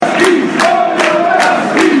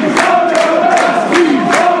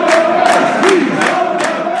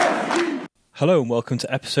Hello and welcome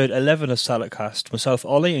to episode 11 of Saladcast. Myself,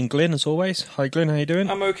 Ollie, and Glyn, as always. Hi, Glyn, how you doing?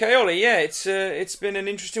 I'm okay, Ollie. Yeah, it's been an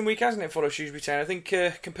interesting week, hasn't it, for Shrewsbury Town? I think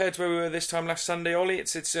compared to where we were this time last Sunday, Ollie,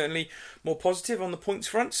 it's certainly more positive on the points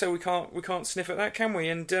front. So we can't sniff at that, can we?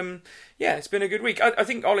 And yeah, it's been a good week. I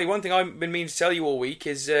think, Ollie, one thing I've been meaning to tell you all week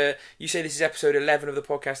is you say this is episode 11 of the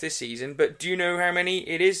podcast this season, but do you know how many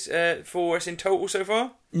it is for us in total so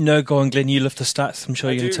far? No, go on, Glyn. You love the stats. I'm sure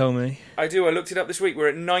you're going to tell me. I do. I looked it up this week. We're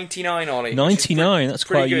at 99, Ollie. 99? That's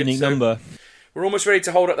quite a unique number. We're almost ready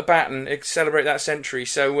to hold up the baton and celebrate that century.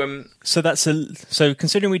 So so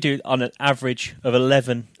considering we do on an average of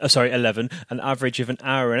 11, an average of an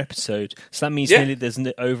hour an episode. So that means there's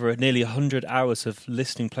over nearly 100 hours of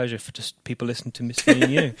listening pleasure for just people listening to Miss Me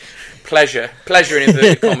and You. pleasure in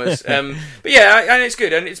inverted commas. But yeah, and it's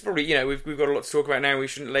good, and it's probably we've got a lot to talk about now. We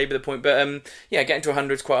shouldn't labour the point, but getting to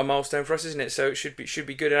 100 is quite a milestone for us, isn't it? So it should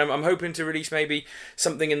be good, and I'm hoping to release maybe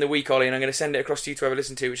something in the week, Ollie, and I'm going to send it across to you to have a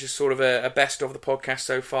listen to, which is sort of a best of the podcast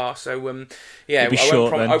so far. So I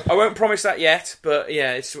won't promise that yet, but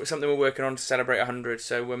yeah, it's something we're working on to celebrate 100.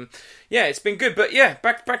 So it's been good. But yeah,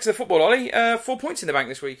 back to the football, Ollie. 4 points in the bank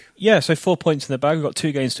this week. Yeah, so 4 points in the bag. We've got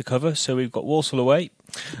 2 games to cover. So we've got Walsall away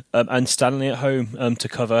and Stanley at home to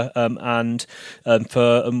cover. And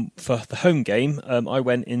for the home game, I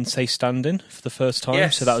went in safe standing for the first time.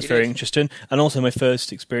 Yes, so that was very interesting. And also my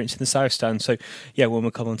first experience in the South Stand. So yeah, when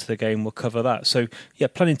we come on to the game, we'll cover that. So yeah,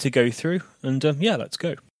 plenty to go through. And let's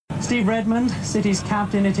go. Steve Redmond, City's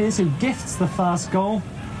captain it is, who gifts the first goal.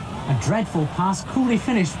 A dreadful pass, coolly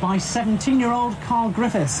finished by 17-year-old Carl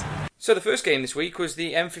Griffiths. So the first game this week was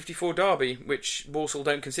the M54 derby, which Walsall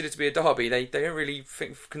don't consider to be a derby. They don't really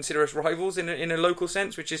consider us rivals in a local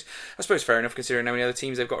sense, which is, I suppose, fair enough considering how many other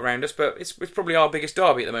teams they've got around us. But it's probably our biggest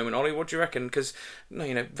derby at the moment, Ollie. What do you reckon? Because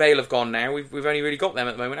Vale have gone now. We've only really got them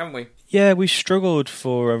at the moment, haven't we? Yeah, we've struggled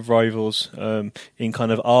for rivals in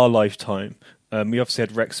kind of our lifetime. We obviously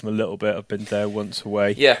had Wrexham a little bit. I've been there once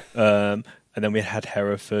away. Yeah. And then we had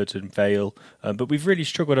Hereford and Vale. But we've really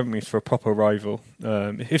struggled, haven't we, for a proper rival.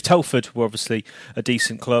 If Telford were obviously a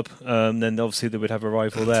decent club, then obviously they would have a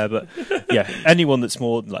rival there. But yeah, anyone that's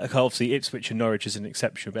more, like obviously Ipswich and Norwich is an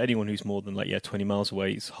exception, but anyone who's more than 20 miles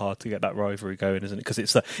away, it's hard to get that rivalry going, isn't it? Because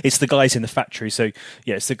it's the guys in the factory. So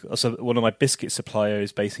yeah, so one of my biscuit suppliers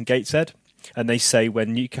is based in Gateshead. And they say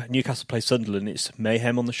when Newcastle plays Sunderland, it's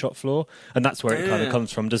mayhem on the shop floor, and that's where it kind of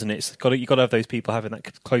comes from, doesn't it? You've got to have those people having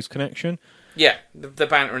that close connection. Yeah, the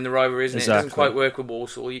banter and the rivalry, isn't exactly. It? It doesn't quite work with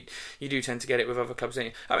Walsall. You do tend to get it with other clubs, don't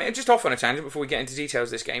you? I mean, just off on a tangent before we get into details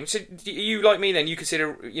of this game. So, you like me then?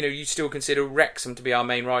 You still consider Wrexham to be our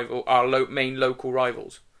main rival, our main local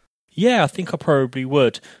rivals? Yeah, I think I probably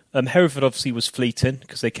would. Hereford obviously was fleeting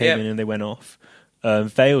because they came in and they went off.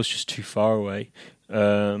 Vale's just too far away.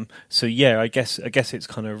 So yeah, I guess it's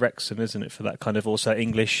kind of Wrexham, isn't it, for that kind of also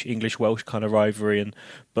English Welsh kind of rivalry,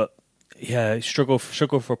 but yeah, struggle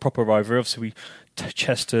for a proper rivalry. Obviously,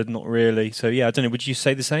 Chester not really. So yeah, I don't know. Would you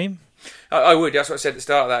say the same? I would. That's what I said at the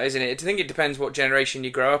start of that, isn't it? I think it depends what generation you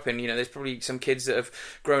grow up in. There's probably some kids that have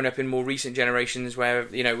grown up in more recent generations where,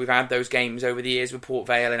 we've had those games over the years with Port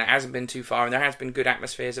Vale and it hasn't been too far, and there has been good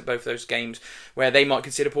atmospheres at both those games where they might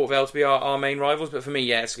consider Port Vale to be our main rivals. But for me,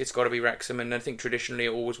 yes, it's got to be Wrexham, and I think traditionally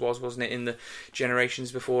it always was, wasn't it, in the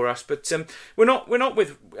generations before us? But we're not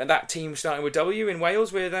with that team starting with W in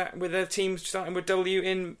Wales. We're the team starting with W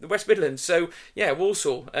in the West Midlands. So yeah,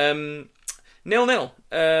 Walsall.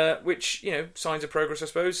 0-0, which, signs of progress, I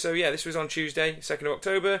suppose. So, yeah, this was on Tuesday, 2nd of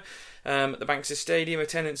October, at the Bankside Stadium,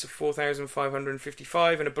 attendance of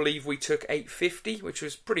 4,555, and I believe we took 850, which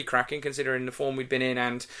was pretty cracking considering the form we'd been in,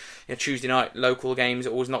 and Tuesday night local games,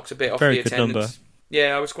 it always knocks a bit off the attendance. Very good number.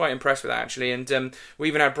 Yeah, I was quite impressed with that, actually. And we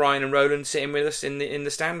even had Brian and Roland sitting with us in the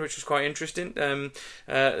stand, which was quite interesting. We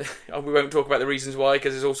won't talk about the reasons why,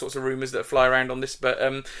 because there's all sorts of rumours that fly around on this. But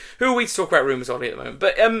who are we to talk about rumours, Ollie, at the moment?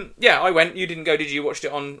 But yeah, I went. You didn't go, did you? Watched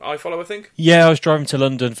it on iFollow, I think? Yeah, I was driving to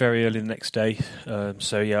London very early the next day.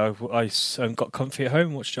 So yeah, I got comfy at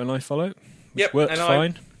home, watched it on iFollow. Which worked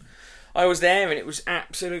fine. I was there, and it was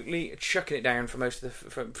absolutely chucking it down for most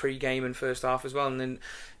of the pre-game and first half as well. And then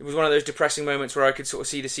it was one of those depressing moments where I could sort of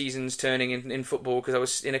see the seasons turning in football, because I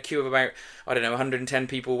was in a queue of about, 110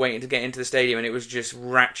 people waiting to get into the stadium, and it was just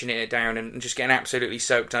ratcheting it down and just getting absolutely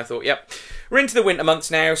soaked. And I thought, yep, we're into the winter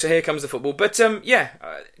months now, so here comes the football. But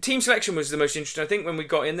team selection was the most interesting, I think, when we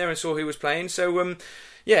got in there and saw who was playing. So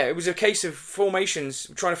yeah, it was a case of formations,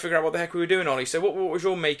 trying to figure out what the heck we were doing, Ollie. So what was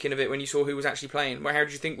your making of it when you saw who was actually playing? How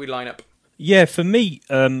did you think we'd line up? Yeah, for me,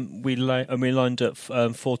 we lined up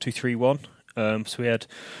 4-2-3-1. So we had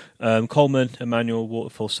Coleman, Emmanuel,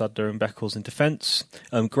 Waterfall, Sadler and Beckles in defence,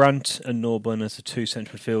 Grant and Norburn as the two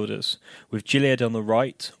central midfielders, with Gilead on the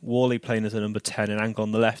right, Worley playing as a number 10 and Angle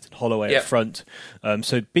on the left, and Holloway up front.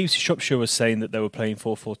 So BBC Shropshire was saying that they were playing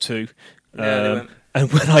 4-4-2. And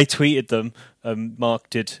when I tweeted them, Mark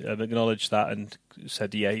did acknowledge that and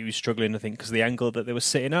said, yeah, he was struggling, I think, because of the angle that they were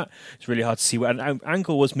sitting at. It's really hard to see. And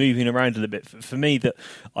Angle was moving around a little bit. For me, that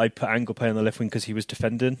I put Angle playing on the left wing because he was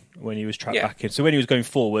defending when he was trapped back in. So when he was going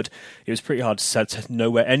forward, it was pretty hard to know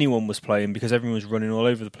where anyone was playing because everyone was running all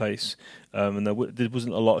over the place. And there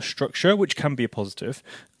wasn't a lot of structure, which can be a positive.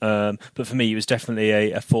 But for me, it was definitely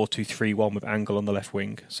a 4-2-3-1 with Angle on the left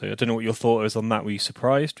wing. So I don't know what your thought was on that. Were you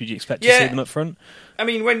surprised? Did you expect to see them up front? I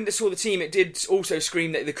mean, when I saw the team, it did also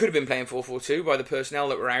scream that they could have been playing 4-4-2 by the personnel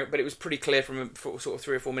that were out, but it was pretty clear from sort of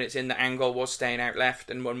 3 or 4 minutes in that Angle was staying out left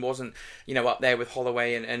and one wasn't, up there with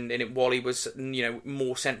Holloway and Wally was,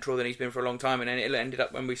 more central than he's been for a long time, and then it ended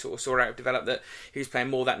up when we sort of saw it develop that he was playing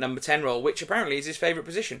more that number 10 role, which apparently is his favourite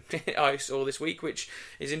position. I saw this week, which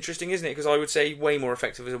is interesting, isn't it? Because I would say way more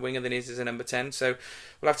effective as a winger than he is as a number 10, so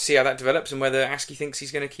we'll have to see how that develops and whether Askey thinks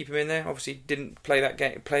he's going to keep him in there. Obviously didn't play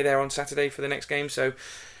there on Saturday for the next game, so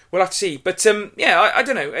we'll have to see. But I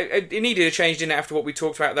don't know. It needed a change, didn't it, after what we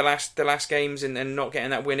talked about the last games and not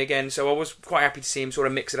getting that win again. So I was quite happy to see him sort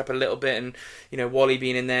of mix it up a little bit, and Wally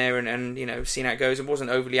being in there and seeing how it goes. I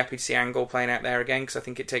wasn't overly happy to see Angle playing out there again because I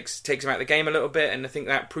think it takes him out of the game a little bit, and I think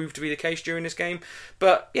that proved to be the case during this game.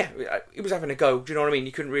 But yeah, it was having a go. Do you know what I mean?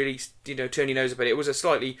 You couldn't really turn your nose up at it.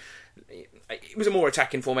 It was a more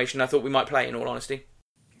attacking formation than I thought we might play, in all honesty.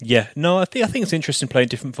 Yeah, no, I think it's interesting playing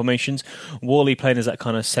different formations. Worley playing as that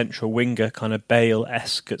kind of central winger, kind of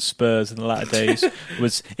Bale-esque at Spurs in the latter days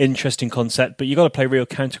was interesting concept. But you got to play real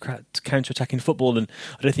counter-attacking football, and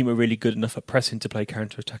I don't think we're really good enough at pressing to play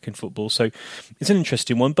counter-attacking football. So it's an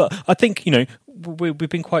interesting one. But I think we've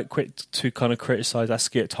been quite quick to kind of criticise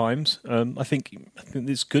Askey at times. I think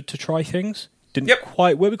it's good to try things. Didn't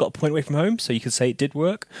quite work. We got a point away from home, so you could say it did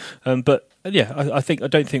work. But yeah, I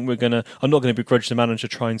don't think we're gonna. I'm not going to begrudge the manager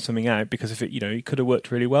trying something out because if it could have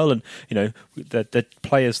worked really well, and the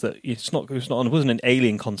players that it wasn't an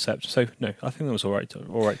alien concept. So no, I think that was all right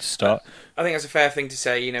to start. I think that's a fair thing to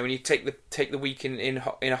say. When you take the week in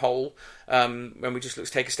a whole, when we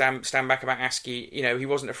just take a stand back about Askey, he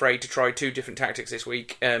wasn't afraid to try 2 different tactics this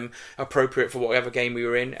week, appropriate for whatever game we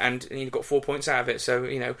were in, and he got 4 points out of it. So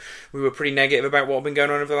we were pretty negative about what had been going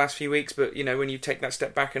on over the last few weeks, but when you take that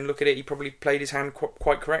step back and look at it, he probably played his hand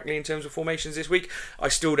quite correctly in terms of formations this week. I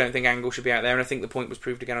still don't think Angle should be out there, and I think the point was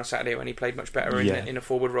proved again on Saturday when he played much better in a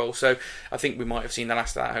forward role. So I think we might have seen the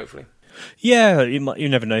last of that, hopefully. Yeah, you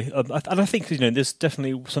never know. And I think there's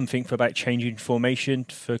definitely something about changing formation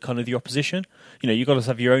for kind of the opposition. You've got to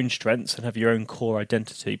have your own strengths and have your own core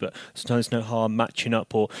identity, but sometimes there's no harm matching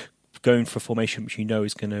up or going for a formation which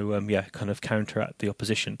is going to kind of counteract the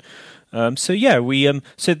opposition. So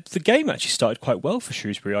the game actually started quite well for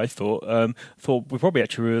Shrewsbury. I thought we probably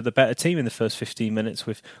actually were the better team in the first 15 minutes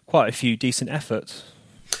with quite a few decent efforts.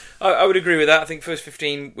 I would agree with that. I think first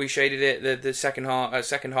 15 we shaded it. The second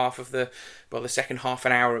half of the second half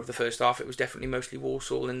an hour of the first half, it was definitely mostly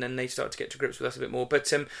Walsall, and then they started to get to grips with us a bit more.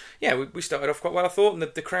 But we started off quite well, I thought, and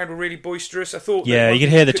the crowd were really boisterous. I thought. Yeah, you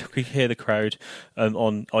could hear the crowd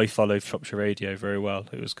on I Follow Shropshire Radio very well.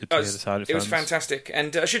 It was good to hear the sound of fans. It was fantastic,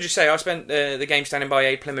 and I should just say I spent the game standing by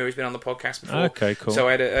Aid Plymouth, who's been on the podcast before. Okay, cool. So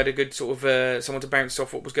I had a good sort of someone to bounce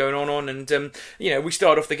off what was going on, and we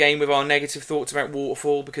started off the game with our negative thoughts about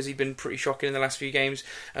Waterfall because he'd been pretty shocking in the last few games,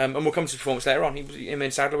 and we'll come to the performance later on. Him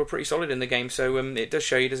and Sadler were pretty solid in the game, so it does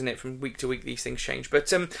show you, doesn't it, from week to week these things change. But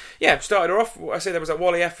started off, I say there was that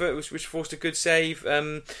Wally effort which forced a good save.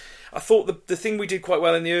 I thought the thing we did quite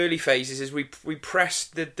well in the early phases is we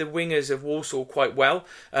pressed the wingers of Walsall quite well,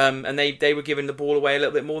 and they were giving the ball away a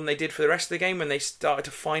little bit more than they did for the rest of the game when they started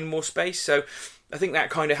to find more space. So I think that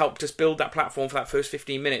kind of helped us build that platform for that first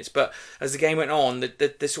 15 minutes. But as the game went on,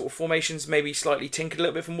 the sort of formations maybe slightly tinkered a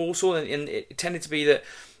little bit from Walsall, and it tended to be that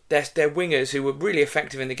their wingers, who were really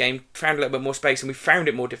effective in the game, found a little bit more space, and we found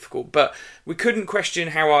it more difficult. But we couldn't question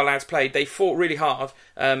how our lads played. They fought really hard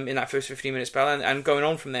in that first 15-minute spell, and going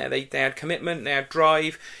on from there, they had commitment, they had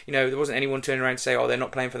drive. There wasn't anyone turning around to say, they're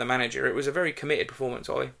not playing for the manager. It was a very committed performance,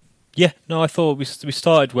 Ollie. Yeah, no, I thought we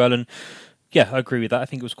started well, and yeah, I agree with that. I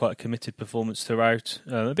think it was quite a committed performance throughout.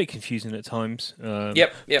 A bit confusing at times.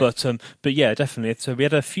 Yep. But yeah, definitely. So we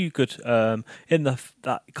had a few good in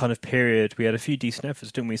that kind of period. We had a few decent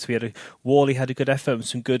efforts, didn't we? So Wally had a good effort and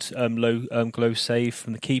some good low glow save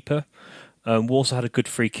from the keeper. Walsall had a good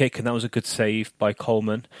free kick, and that was a good save by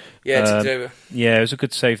Coleman. Yeah, tipped it over. Yeah, it was a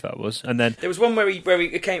good save, that was. And then there was one where he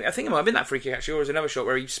came. I think it might have been that free kick actually, or it was another shot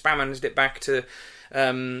where he spam-handed it back to.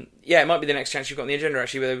 It might be the next chance you've got on the agenda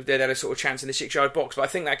actually, where they had a sort of chance in the 6-yard box, but I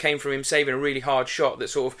think that came from him saving a really hard shot that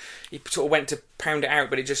he went to pound it out,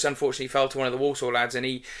 but it just unfortunately fell to one of the Walsall lads, and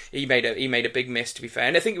he made a big miss, to be fair.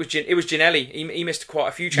 And I think it was Ginelli. He missed quite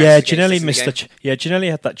a few chances. Yeah, Ginelli missed Ginelli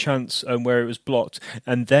had that chance where it was blocked,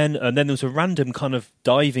 and then there was a random kind of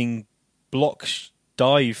diving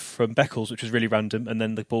dive from Beckles, which was really random, and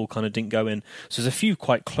then the ball kind of didn't go in. So there's a few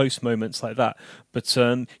quite close moments like that. But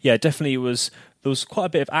definitely there was quite a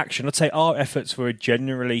bit of action. I'd say our efforts were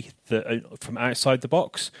generally from outside the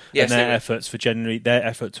box, yes, and their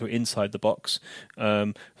efforts were inside the both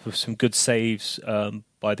with some good saves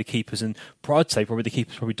by the keepers. And I'd say probably the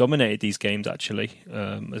keepers probably dominated these games actually.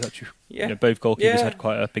 Both goalkeepers had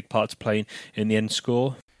quite a big part to play in the end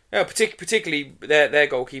score. Yeah, particularly their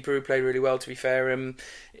goalkeeper, who played really well. To be fair,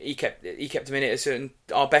 he kept them in it.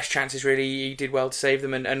 Our best chances, really, he did well to save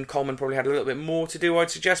them, and Coleman probably had a little bit more to do,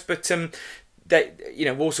 I'd suggest. But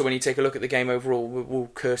Walsall, when you take a look at the game overall, will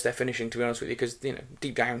curse their finishing, to be honest with you, because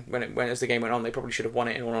deep down, as the game went on, they probably should have won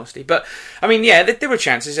it, in all honesty. But I mean, there were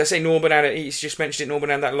chances. I say Norman he's just mentioned it. Norman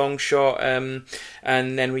had that long shot, and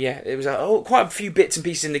then it was quite a few bits and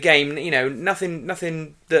pieces in the game.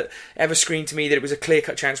 Nothing that ever screamed to me that it was a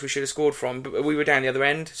clear-cut chance we should have scored from. But we were down the other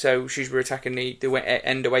end, so Shrewsbury were attacking the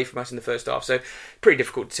end away from us in the first half. So pretty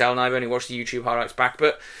difficult to tell. And I've only watched the YouTube highlights back,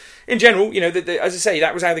 but. In general, as I say,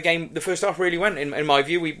 that was how the first half really went, in my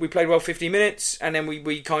view. We played well 15 minutes, and then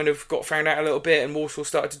we kind of got found out a little bit, and Walsall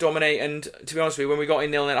started to dominate. And to be honest with you, when we got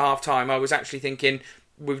in 0-0 at half-time, I was actually thinking,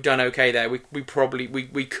 we've done okay there. We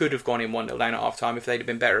could have gone in 1-0 down at half-time if they'd have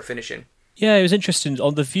been better at finishing. Yeah, it was interesting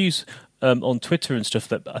on the views on Twitter and stuff,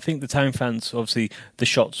 that I think the Town fans, obviously the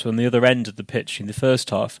shots from the other end of the pitch in the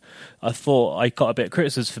first half, I thought I got a bit of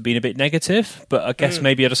criticism for being a bit negative, but I guess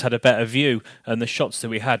maybe I just had a better view, and the shots that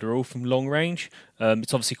we had were all from long range.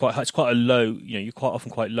 It's obviously quite a low, you're quite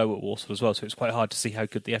often quite low at Walsall as well, so it's quite hard to see how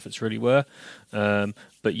good the efforts really were.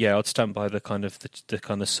 But yeah, I'd stand by the kind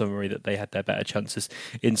of summary that they had their better chances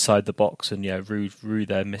inside the box, and rue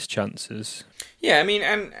their missed chances. Yeah, I mean,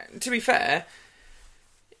 and to be fair,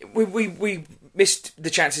 we missed the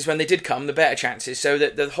chances when they did come, the better chances. So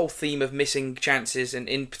that the whole theme of missing chances, and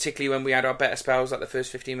in particularly when we had our better spells, like the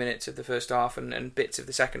first 15 minutes of the first half and bits of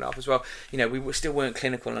the second half as well, we still weren't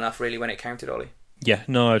clinical enough really when it counted, Ollie. Yeah,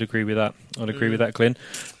 no, I'd agree with that. With that, Glyn.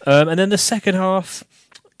 And then the second half,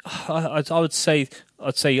 I'd say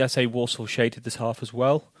Walsall shaded this half as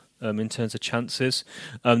well. In terms of chances,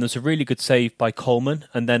 there's a really good save by Coleman,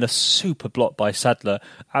 and then a super block by Sadler.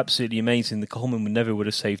 Absolutely amazing. The Coleman never would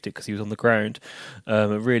have saved it because he was on the ground.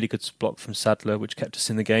 A really good block from Sadler, which kept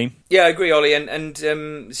us in the game. Yeah, I agree, Ollie. And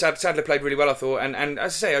Sadler played really well, I thought. And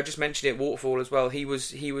as I say, I just mentioned it, Waterfall as well. They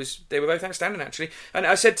were both outstanding actually. And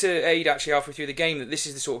I said to Aid actually halfway through the game that this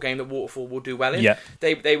is the sort of game that Waterfall will do well in. Yeah.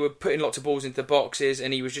 They were putting lots of balls into the boxes,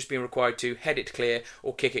 and he was just being required to head it clear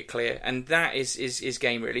or kick it clear, and that is his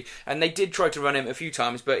game really. And they did try to run him a few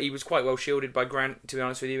times, but he was quite well shielded by Grant, to be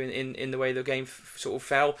honest with you, in the way the game sort of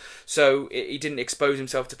fell. So he didn't expose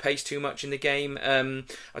himself to pace too much in the game.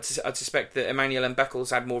 I'd suspect that Emmanuel and Beckles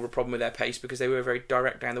had more of a problem with their pace because they were very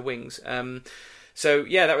direct down the wings. So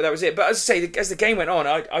yeah, that was it. But as I say, as the game went on,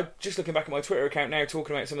 I just looking back at my Twitter account now,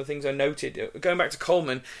 talking about some of the things I noted. Going back to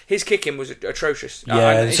Coleman, his kicking was atrocious.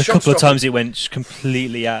 Yeah, there's a couple of times it went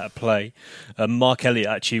completely out of play. Mark Elliott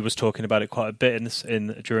actually was talking about it quite a bit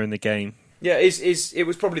during the game. Yeah, it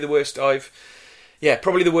was probably the worst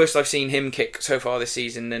I've seen him kick so far this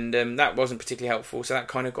season, and that wasn't particularly helpful. So that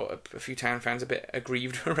kind of got a few Town fans a bit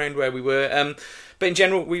aggrieved around where we were. But in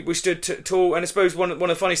general, we stood tall, and I suppose one of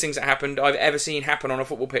the funniest things that happened I've ever seen happen on a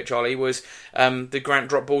football pitch, Ollie, was the Grant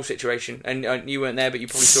drop ball situation. And you weren't there, but you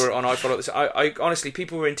probably saw it on iFollow. I honestly,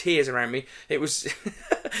 people were in tears around me. It was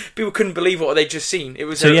people couldn't believe what they'd just seen. It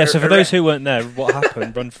was so for those who weren't there, what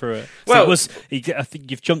happened? Run through it. Well, I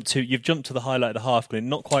think you've jumped to the highlight of the half, Glyn.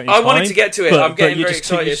 Not quite in time. I wanted to get to it. I'm getting very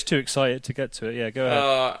excited. You're just too excited to get to it. Yeah, go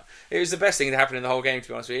ahead. It was the best thing that happened in the whole game, to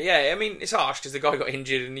be honest with you. Yeah, I mean, it's harsh because the guy got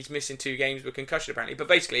injured and he's missing 2 games with concussion apparently. But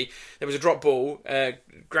basically, there was a drop ball.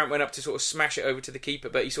 Grant went up to sort of smash it over to the keeper,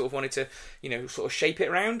 but he sort of wanted to, sort of shape it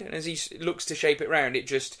round. And as he looks to shape it round, it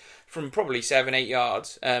just from probably 7-8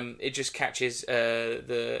 yards. It just catches I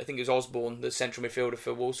think it was Osborne, the central midfielder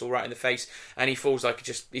for Walsall, right in the face, and he falls like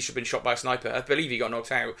he should have been shot by a sniper. I believe he got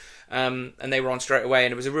knocked out, and they were on straight away,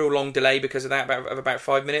 and it was a real long delay because of that, about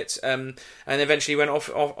 5 minutes, and eventually went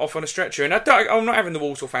off on a stretcher. And I'm not having the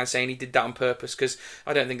Walsall fans saying he did that on purpose, because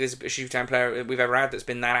I don't think there's a shoot-down player we've ever had that's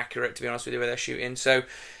been that accurate, to be honest with you, with their shooting. So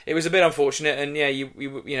it was a bit unfortunate, and yeah,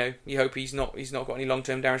 you hope he's not got any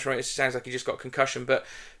long-term damage from it. It sounds like he just got concussion, but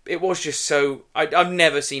it was just so... I've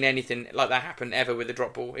never seen anything like that happen ever with a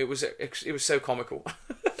drop ball. It was so comical.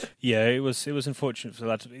 Yeah, it was unfortunate for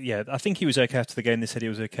that. Yeah, I think he was okay after the game. They said he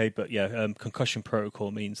was okay, but yeah, concussion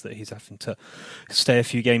protocol means that he's having to stay a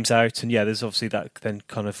few games out. And yeah, there's obviously that then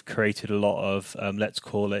kind of created a lot of let's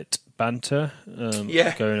call it banter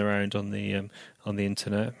going around on the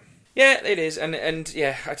internet. Yeah, it is, and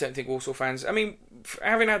yeah, I don't think Walsall fans... I mean,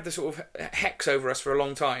 having had the sort of hex over us for a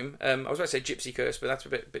long time, I was about to say gypsy curse, but that's a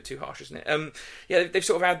bit too harsh, isn't it? Yeah, they've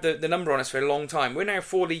sort of had the number on us for a long time. We're now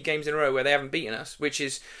 4 league games in a row where they haven't beaten us, which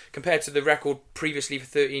is, compared to the record previously for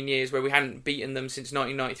 13 years where we hadn't beaten them since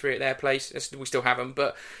 1993 at their place. We still haven't,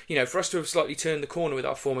 but, for us to have slightly turned the corner with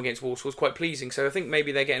our form against Walsall was quite pleasing. So I think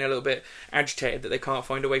maybe they're getting a little bit agitated that they can't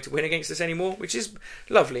find a way to win against us anymore, which is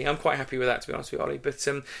lovely. I'm quite happy with that, to be honest with you, Ollie. But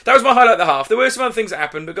that was my highlight of the half. There were some other things that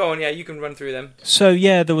happened, but go on, yeah, you can run through them. So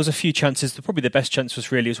yeah, there was a few chances. Probably the best chance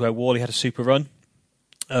was where Worley had a super run.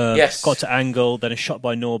 Yes. Got to angle, then a shot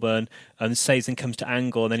by Norburn, and Sazen comes to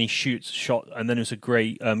angle, and then he shoots shot, and then it was a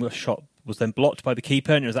great shot was then blocked by the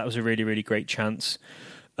keeper, and that was a really, really great chance.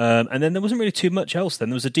 And then there wasn't really too much else. Then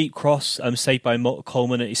there was a deep cross saved by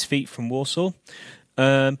Coleman at his feet from Walsall.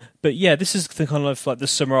 But yeah, this is the kind of like the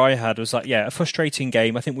summer I had was like, yeah, a frustrating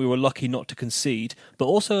game. I think we were lucky not to concede, but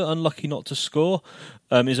also unlucky not to score.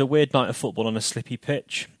 It was a weird night of football on a slippy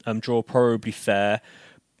pitch. Draw probably fair,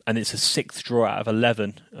 and it's a 6th draw out of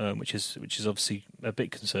 11, which is obviously a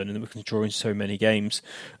bit concerning that we can draw in so many games.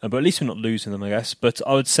 But at least we're not losing them, I guess. But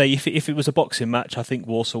I would say if it was a boxing match, I think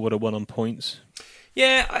Walsall would have won on points.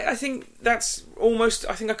 Yeah, I think that's almost...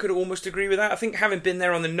 I think I could almost agree with that. I think having been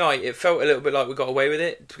there on the night, it felt a little bit like we got away with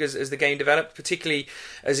it, because as the game developed, particularly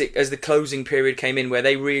as the closing period came in, where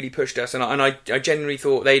they really pushed us, and I genuinely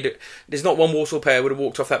thought there's not one Walsall player would have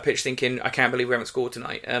walked off that pitch thinking, I can't believe we haven't scored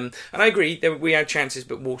tonight. And I agree, we had chances,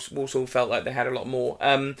 but Walsall felt like they had a lot more.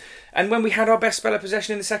 And when we had our best spell of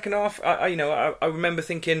possession in the second half, I remember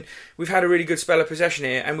thinking, we've had a really good spell of possession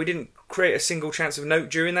here, and we didn't create a single chance of note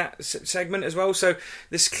during that segment as well. So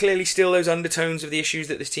there's clearly still those undertones of the issues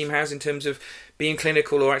that this team has in terms of being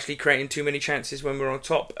clinical or actually creating too many chances when we're on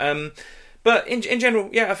top. But in general,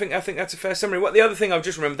 yeah, I think that's a fair summary. What the other thing I've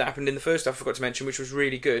just remembered that happened in the first half I forgot to mention, which was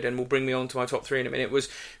really good and will bring me on to my top 3 in a minute, was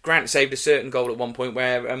Grant saved a certain goal at one point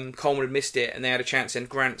where Coleman had missed it and they had a chance and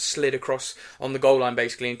Grant slid across on the goal line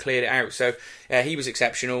basically and cleared it out. So he was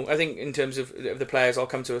exceptional. I think in terms of the players, I'll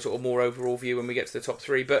come to a sort of more overall view when we get to the top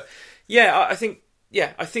 3. But yeah, I think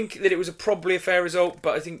that it was probably a fair result,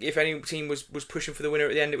 but I think if any team was pushing for the winner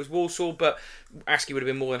at the end, it was Walsall, but Askey would have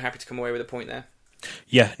been more than happy to come away with a point there.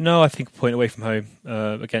 Yeah, no, I think a point away from home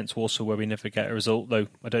against Walsall where we never get a result, though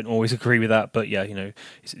I don't always agree with that, but yeah,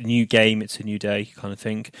 it's a new game, it's a new day kind of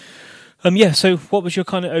thing. So what was your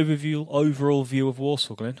kind of overall view of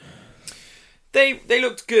Walsall, Glenn? They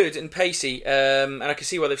looked good and pacey, and I can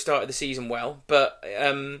see why they've started the season well, but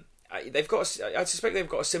I suspect they've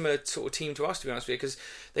got a similar sort of team to us, to be honest with you, because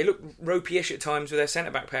they look ropey-ish at times with their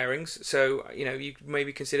centre-back pairings. So, you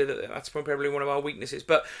maybe consider that that's probably one of our weaknesses.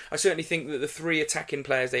 But I certainly think that the 3 attacking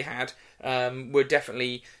players they had were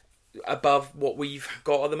definitely above what we've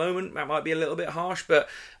got at the moment. That might be a little bit harsh, but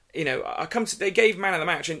they gave man of the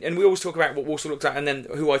match, and we always talk about what Walsall looked at and then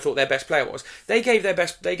who I thought their best player was. They gave their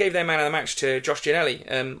man of the match to Josh Giannelli.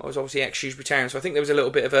 I was obviously ex-Shrewsbury Town, so I think there was a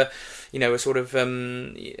little bit of a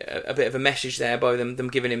bit of a message there by them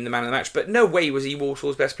giving him the man of the match. But no way was he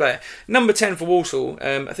Walsall's best player. Number 10 for Walsall,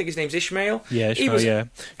 I think his name's Ishmael. Yeah, Ishmael,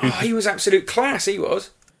 he was absolute class, he was.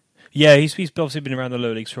 Yeah, he's obviously been around the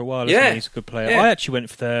lower leagues for a while. Yeah, he's a good player. Yeah. I actually went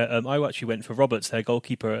for Roberts, their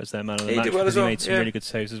goalkeeper, as their man of the match, did well because as well. He made some really good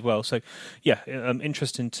saves as well. So, yeah,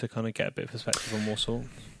 interesting to kind of get a bit of perspective on Walsall.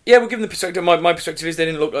 Yeah, we'll give them the perspective. My perspective is they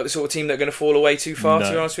didn't look like the sort of team that are going to fall away too far, to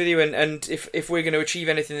be honest with you. And if we're going to achieve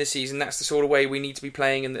anything this season, that's the sort of way we need to be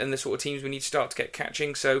playing and the sort of teams we need to start to get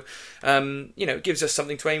catching. So, it gives us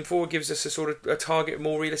something to aim for. It gives us a sort of a target,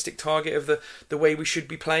 more realistic target of the way we should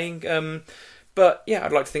be playing. But yeah,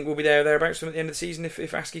 I'd like to think we'll be thereabouts at the end of the season if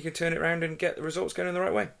Askey can turn it around and get the results going in the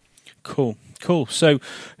right way. Cool. So,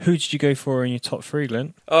 who did you go for in your top three,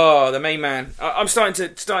 Glenn? Oh, the main man. I'm starting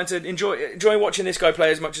to enjoy watching this guy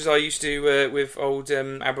play as much as I used to with old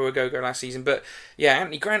Abu Agogo last season. But yeah,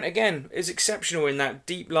 Anthony Grant again is exceptional in that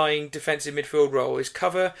deep lying defensive midfield role. His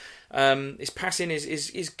cover, his passing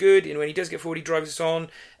is good, and when he does get forward, he drives us on.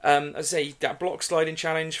 As I say, that block sliding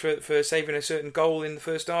challenge for saving a certain goal in the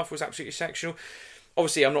first half was absolutely exceptional.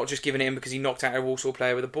 Obviously, I'm not just giving it him because he knocked out a Walsall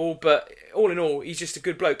player with a ball, but all in all, he's just a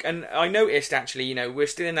good bloke. And I noticed, actually, we're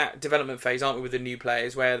still in that development phase, aren't we, with the new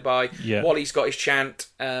players, whereby Wally's got his chant,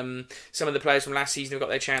 some of the players from last season have got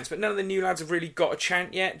their chants, but none of the new lads have really got a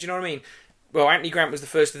chant yet. Do you know what I mean? Well, Anthony Grant was the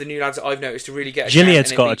first of the new lads that I've noticed to really get a chant.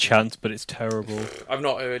 Gilead's got a chant, but it's terrible. I've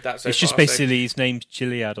not heard that so It's just basically his name's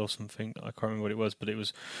Gilead or something. I can't remember what it was, but it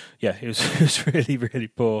was really, really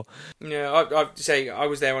poor. Yeah, I have to say, I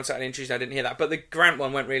was there on Saturday and Tuesday, I didn't hear that. But the Grant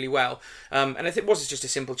one went really well. And I think it wasn't just a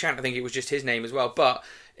simple chant, I think it was just his name as well. But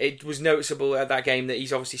it was noticeable at that game that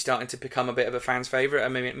he's obviously starting to become a bit of a fan's favourite. I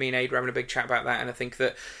mean, me and Aid were having a big chat about that, and I think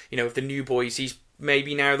that, of the new boys, he's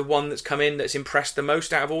maybe now the one that's come in that's impressed the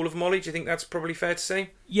most out of all of them, Ollie. Do you think that's probably fair to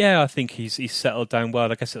say? Yeah, I think he's settled down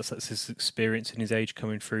well. I guess that's his experience and his age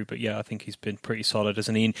coming through. But yeah, I think he's been pretty solid,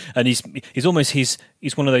 hasn't he? And he's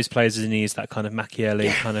one of those players, isn't he? Is that kind of Machiavelli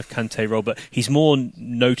kind of Kante role, but he's more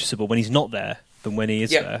noticeable when he's not there than when he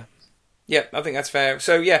is there. Yeah, I think that's fair.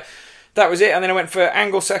 So yeah, that was it. And then I went for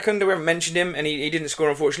Angle second. We haven't mentioned him, and he didn't score,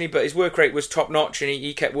 unfortunately, but his work rate was top notch, and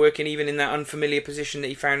he kept working even in that unfamiliar position that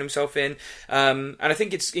he found himself in. And I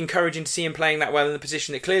think it's encouraging to see him playing that well in the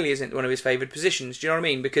position that clearly isn't one of his favoured positions. Do you know what I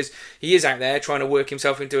mean? Because he is out there trying to work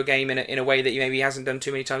himself into a game in a way that he maybe hasn't done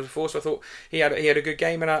too many times before. So I thought he had a good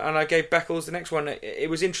game, and I gave Beckles the next one. It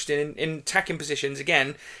was interesting in attacking positions.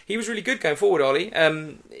 Again, he was really good going forward, Ollie.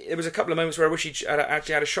 There was a couple of moments where I wish he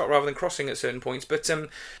actually had a shot rather than crossing at certain points. But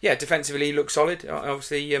yeah, defensively he looked solid.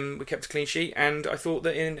 Obviously, we kept a clean sheet, and I thought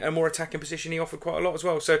that in a more attacking position he offered quite a lot as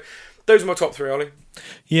well. So those are my top three, Ollie.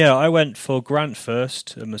 Yeah, I went for Grant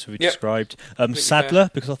first, as we described. Sadler,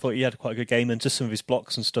 because I thought he had quite a good game, and just some of his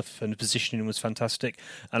blocks and stuff, and the positioning was fantastic.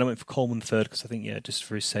 And I went for Coleman third, because I think, just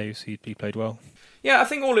for his saves, he played well. Yeah, I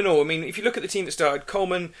think all in all, I mean, if you look at the team that started,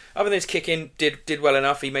 Coleman, other than his kicking, did well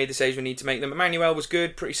enough. He made the saves we need to make them. Emmanuel was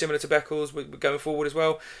good, pretty similar to Beckles going forward as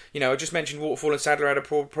well. I just mentioned Waterfall and Sadler had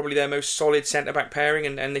probably their most solid centre-back pairing,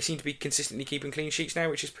 and they seem to be consistently keeping clean sheets now,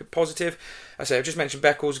 which is positive. I just mentioned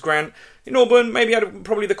Beckles, Grant. Norburn maybe had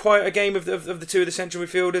probably the quieter game of the two of the central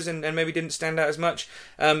midfielders, and maybe didn't stand out as much.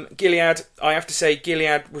 Gilead, I have to say,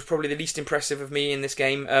 Gilead was probably the least impressive of me in this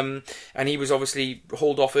game, and he was obviously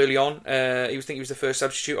hauled off early on. He was the first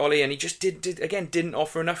substitute, Ollie, and he just didn't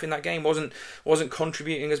offer enough in that game. Wasn't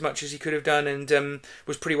contributing as much as he could have done, and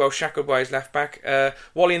was pretty well shackled by his left back.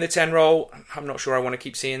 Wally in the 10 role, I'm not sure I want to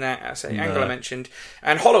keep seeing that. Angle I mentioned,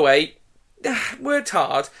 and Holloway, worked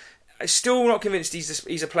hard. I'm still not convinced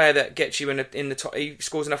he's a player that gets you in the top. He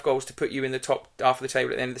scores enough goals to put you in the top half of the table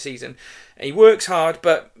at the end of the season. He works hard,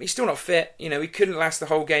 but he's still not fit. He couldn't last the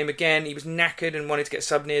whole game again. He was knackered and wanted to get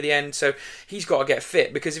subbed near the end, so he's got to get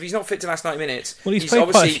fit, because if he's not fit to last 90 minutes... Well, he's played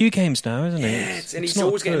quite a few games now, isn't he? Yeah, and he's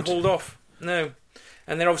always getting hauled off. No.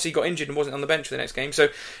 And then obviously he got injured and wasn't on the bench for the next game. So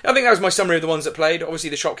I think that was my summary of the ones that played. Obviously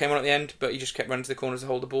the shot came on at the end, but he just kept running to the corners to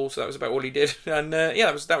hold the ball, so that was about all he did. And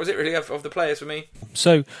that was it really of the players for me.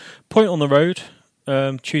 So, point on the road,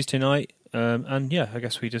 Tuesday night. And I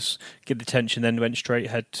guess we just get the attention, then went straight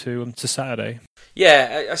ahead to Saturday.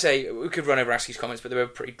 Yeah, I say we could run over Askey's comments, but they were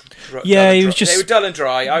pretty. They were dull and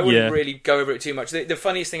dry. I wouldn't really go over it too much. The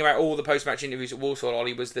funniest thing about all the post-match interviews at Walsall,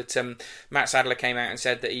 Ollie, was that Matt Sadler came out and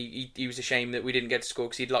said that he was ashamed that we didn't get to score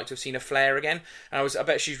because he'd like to have seen a flare again. And I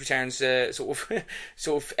bet Shrewsbury Town's sort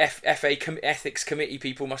of FA ethics committee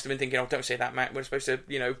people must have been thinking, "Oh, don't say that, Matt. We're supposed to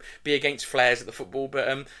be against flares at the football." But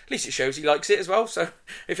at least it shows he likes it as well. So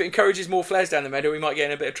if it encourages more flares down the meadow, we might get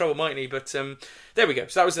in a bit of trouble, mightn't he? But there we go.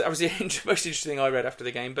 So that was the most interesting thing I read after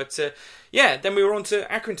the game. But then we were on to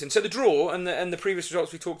Accrington. So the draw and the previous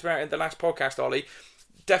results we talked about in the last podcast, Ollie,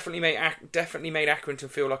 definitely made Accrington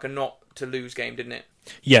feel like a not to lose game, didn't it?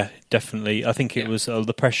 Yeah, definitely. I think it was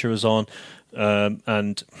the pressure was on,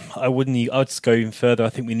 and I'd just go even further. I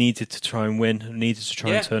think we needed to try and win, needed to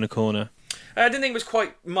try and turn a corner. I didn't think it was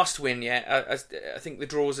quite must-win yet. I think the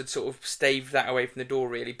draws had sort of staved that away from the door,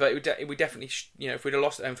 really. But we definitely, if we'd have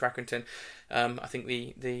lost at home to Accrington, I think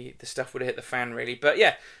the stuff would have hit the fan, really. But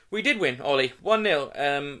yeah, we did win, Ollie,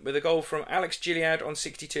 1-0, with a goal from Alex Gilead on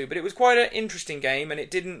 62. But it was quite an interesting game, and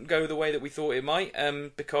it didn't go the way that we thought it might,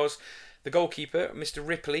 because the goalkeeper, Mr.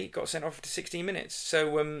 Ripley, got sent off after 16 minutes.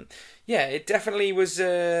 So, yeah, it definitely was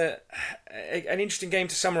an interesting game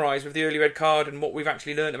to summarise with the early red card and what we've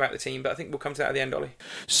actually learned about the team. But I think we'll come to that at the end, Ollie.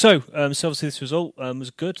 So obviously this result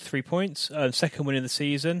was good, 3 points, second win of the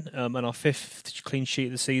season, and our 5th clean sheet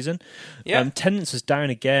of the season. Yeah. Attendance is down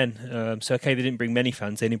again. So okay, they didn't bring many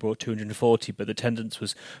fans; they only brought 240, but the attendance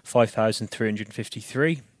was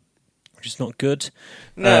 5,353, which is not good.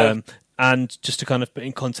 No. And just to kind of put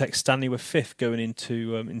in context, Stanley were 5th going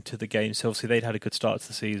into the game, so obviously they'd had a good start to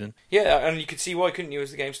the season. Yeah, and you could see why, couldn't you,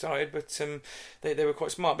 as the game started? But they were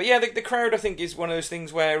quite smart. But yeah, the crowd, I think, is one of those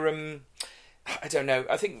things where I don't know.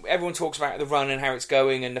 I think everyone talks about the run and how it's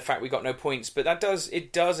going and the fact we got no points, but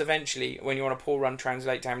it does eventually, when you're on a poor run,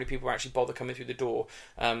 translate to how many people actually bother coming through the door.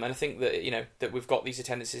 And I think that that we've got these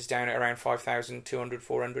attendances down at around 5,200,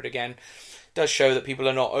 400 again. Does show that people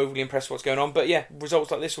are not overly impressed with what's going on. But yeah,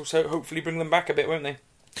 results like this will hopefully bring them back a bit, won't they?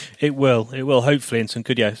 It will, hopefully, and some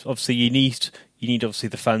good. Yeah, obviously you need obviously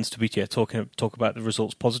the fans to be talk about the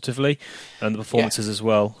results positively and the performances as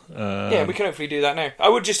well. Yeah, we can hopefully do that now. I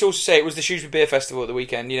would just also say it was the Shrewsbury Beer Festival at the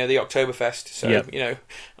weekend. The Oktoberfest. So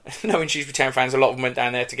knowing Shrewsbury Town fans, a lot of them went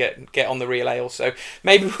down there to get on the real ale. So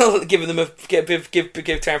maybe we'll give them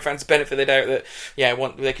give Town fans the benefit of the doubt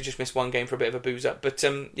that they could just miss one game for a bit of a booze up. But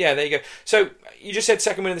there you go. So you just said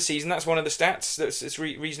second win of the season. That's one of the stats. It's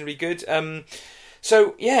reasonably good.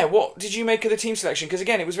 So, yeah, what did you make of the team selection? Because,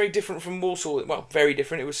 again, it was very different from Walsall. Well, very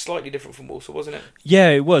different. It was slightly different from Walsall, wasn't it? Yeah,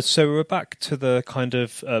 it was. So we're back to the kind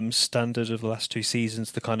of standard of the last 2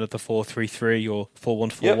 seasons, the kind of the 4-3-3 or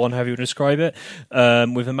 4-1-4-1, however you would describe it,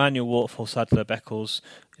 with Emmanuel, Waterfall, Sadler, Beckles,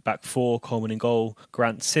 back 4, Coleman in goal,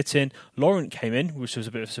 Grant sitting. Laurent came in, which was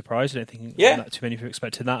a bit of a surprise. I don't think that too many people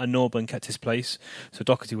expected that. And Norburn kept his place, so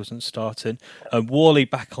Doherty wasn't starting. Worley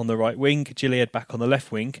back on the right wing, Gilliard back on the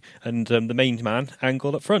left wing, and the main man,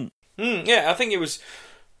 Angle up front. Yeah, I think it was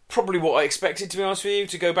probably what I expected, to be honest with you,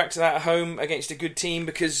 to go back to that at home against a good team,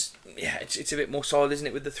 because it's a bit more solid, isn't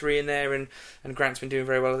it, with the 3 in there, and Grant's been doing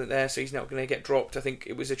very well there, so he's not going to get dropped. I think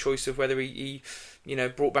it was a choice of whether he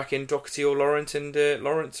brought back in Doherty or Laurent, and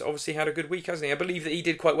Laurent obviously had a good week, hasn't he? I believe that he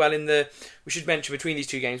did quite well in we should mention between these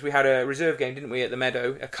 2 games, we had a reserve game, didn't we, at the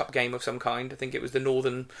Meadow, a cup game of some kind. I think it was the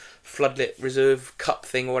Northern Floodlit Reserve Cup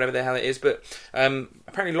thing, or whatever the hell it is, but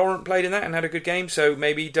apparently Laurent played in that and had a good game, so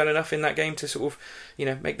maybe done enough in that game to sort of,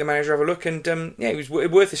 make the manager have a look, and he was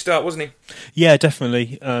worth his start, wasn't he? Yeah,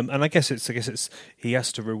 definitely. And I guess it's he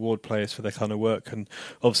has to reward players for their kind of work, and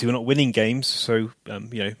obviously we're not winning games, so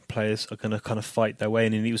players are going to kind of fight their way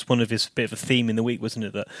in. And it was one of his bit of a theme in the week, wasn't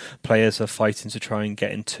it, that players are fighting to try and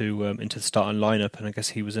get into the starting lineup, and I guess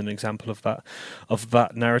he was an example of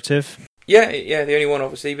that narrative. Yeah, the only one,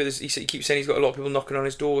 obviously, but he keeps saying he's got a lot of people knocking on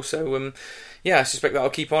his door, so I suspect that'll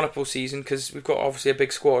keep on up all season, because we've got obviously a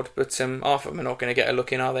big squad, but half of them are not going to get a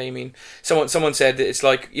look in, are they? I mean, someone said that it's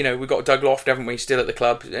like, we've got Doug Loft, haven't we, still at the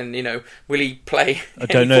club, and, will he play? I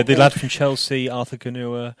don't know, the lad from Chelsea, Arthur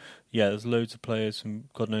Ganua, there's loads of players, and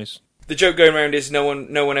God knows. The joke going around is no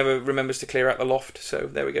one ever remembers to clear out the loft, so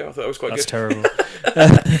there we go. I thought that was quite good. That's terrible.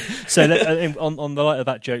 So on the light of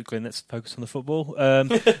that joke, Glenn, let's focus on the football.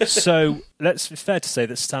 So it's fair to say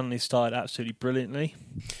that Stanley started absolutely brilliantly,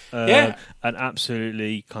 and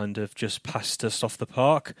absolutely kind of just passed us off the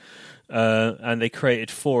park. And they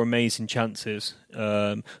created 4 amazing chances.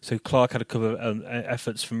 So Clark had a couple of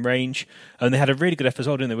efforts from range, and they had a really good effort as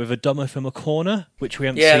well, didn't they? With a dummer from a corner, which we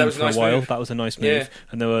haven't seen for a while. Move. That was a nice move,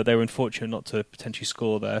 and they were unfortunate not to potentially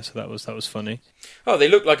score there. So that was funny. Oh, they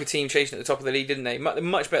looked like a team chasing at the top of the league, didn't they?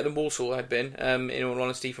 Much better than Walsall had been. In all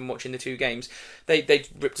honesty, from watching the 2 games, they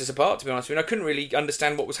ripped us apart. To be honest with you, I couldn't really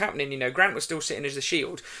understand what was happening. Grant was still sitting as the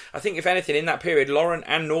shield. I think if anything in that period, Laurent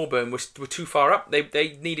and Norburn were too far up.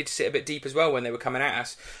 They needed to sit a bit deep as well when they were coming at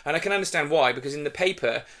us, and I can understand why, because in the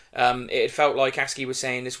paper it felt like Askey was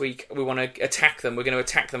saying this week, we want to attack them, we're going to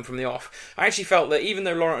attack them from the off. I actually felt that even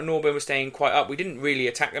though Laurent and Norburn were staying quite up, we didn't really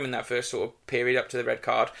attack them in that first sort of period up to the red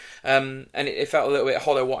card, and it felt a little bit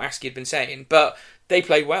hollow what Askey had been saying, but they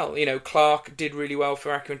played well. Clark did really well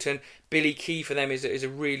for Accrington. Billy Key for them is a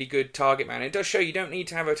really good target man. It does show you don't need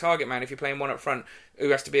to have a target man if you're playing one up front who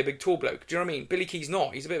has to be a big tall bloke. Do you know what I mean? Billy Key's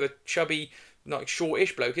not. He's a bit of a chubby, like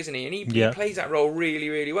shortish bloke, isn't he? And he plays that role really,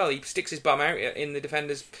 really well. He sticks his bum out in the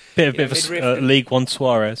defender's bit of a League One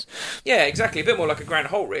Suarez. Yeah, exactly. A bit more like a Grant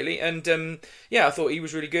Holt, really. And I thought he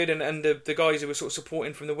was really good. And the guys who were sort of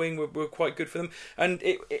supporting from the wing were quite good for them. And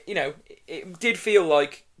it did feel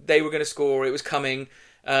like they were going to score. It was coming.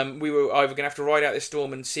 We were either going to have to ride out this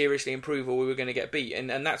storm and seriously improve, or we were going to get beat, and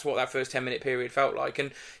that's what that first 10-minute period felt like.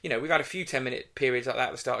 And we've had a few 10-minute periods like that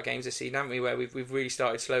at the start of games this season, haven't we, where we've really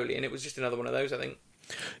started slowly, and it was just another one of those, I think.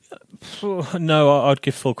 No, I'd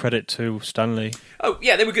give full credit to Stanley. Oh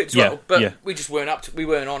yeah, they were good as well, but we just weren't we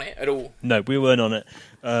weren't on it at all. No, we weren't on it.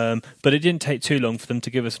 But it didn't take too long for them to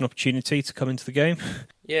give us an opportunity to come into the game.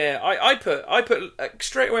 Yeah, I put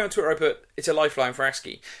straight away on Twitter. I put it's a lifeline for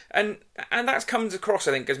Askey, and that comes across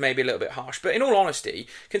I think as maybe a little bit harsh. But in all honesty,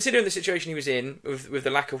 considering the situation he was in with the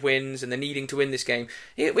lack of wins and the needing to win this game,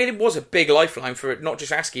 it was a big lifeline for not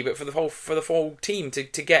just Askey but for the whole team to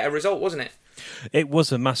get a result, wasn't it? It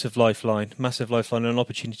was a massive lifeline, and an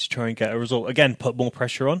opportunity to try and get a result. Again, put more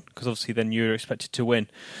pressure on, because obviously then you're expected to win.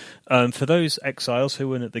 For those exiles who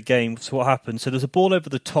weren't at the game, so what happened? So there's a ball over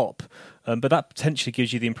the top, but that potentially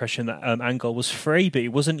gives you the impression that Angol was free, but he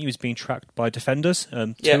wasn't. He was being tracked by defenders,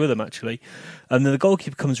 two of them actually. And then the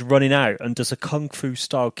goalkeeper comes running out and does a kung fu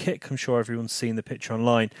style kick. I'm sure everyone's seen the picture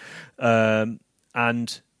online.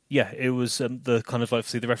 And yeah, it was the kind of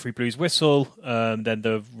obviously the referee blew his whistle. Then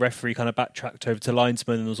the referee kind of backtracked over to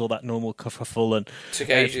linesman, and there was all that normal kerfuffle and took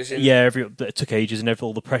ages. It took ages and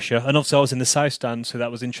all the pressure. And obviously, I was in the south stand, so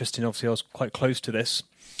that was interesting. Obviously, I was quite close to this.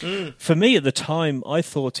 For me at the time, I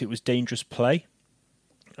thought it was dangerous play,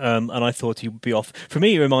 and I thought he would be off. For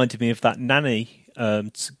me, it reminded me of that Nani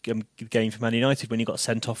game for Man United when he got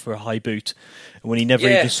sent off for a high boot and when he never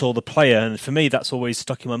even saw the player, and for me that's always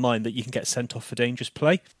stuck in my mind, that you can get sent off for dangerous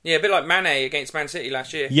play. Yeah, a bit like Mane against Man City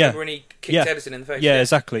last year. Remember when he kicked Edison in the face? Yeah,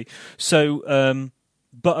 exactly. So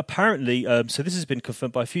but apparently, so this has been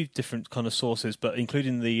confirmed by a few different kind of sources, but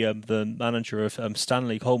including the manager of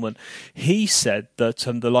Stanley Coleman. He said that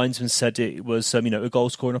the linesman said it was a goal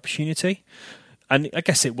scoring opportunity. And I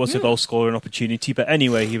guess it was a goal scoring opportunity, but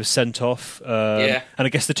anyway, he was sent off. And I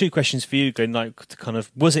guess the two questions for you, Glenn,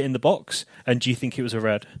 was it in the box, and do you think it was a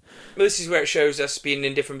red? Well, this is where it shows us being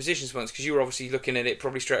in different positions once, because you were obviously looking at it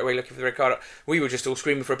probably straight away, looking for the red card. We were just all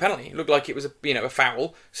screaming for a penalty. It looked like it was a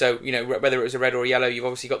foul. So whether it was a red or a yellow, you've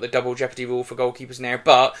obviously got the double jeopardy rule for goalkeepers now.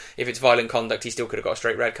 But if it's violent conduct, he still could have got a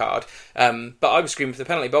straight red card. But I was screaming for the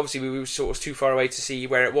penalty. But obviously we were sort of too far away to see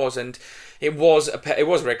where it was, and it was a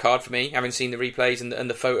red card for me, having seen the replays and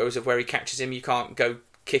the photos of where he catches him. You can't go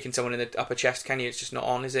kicking someone in the upper chest, can you? It's just not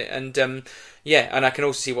on, is it? And and I can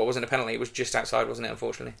also see what wasn't a penalty. It was just outside, wasn't it,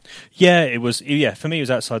 unfortunately? Yeah, it was. Yeah, for me, it was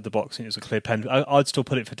outside the box, and it was a clear pen. I'd still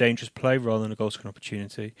put it for dangerous play rather than a goal scoring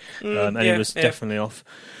opportunity. It was definitely off.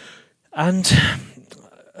 And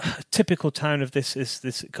typical Town of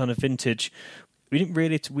this kind of vintage.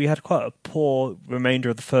 We had quite a poor remainder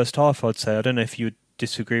of the first half, I'd say. I don't know if you would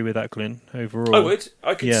disagree with that, Glyn, overall. I would.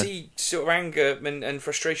 I could see sort of anger and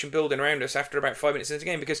frustration building around us after about 5 minutes into the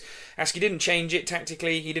game, because Askey didn't change it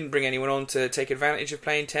tactically. He didn't bring anyone on to take advantage of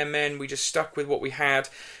playing 10 men. We just stuck with what we had.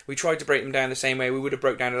 We tried to break them down the same way we would have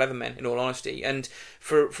broke down 11 men, in all honesty. And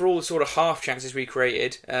for all the sort of half chances we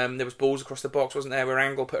created, there was balls across the box, wasn't there, where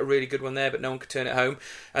Angle put a really good one there, but no one could turn it home.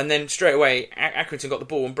 And then straight away, Accrington got the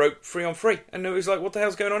ball and broke 3-on-3. And it was like, what the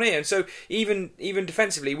hell's going on here? And so even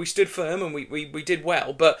defensively, we stood firm and we did well.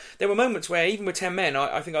 But there were moments where, even with 10 men,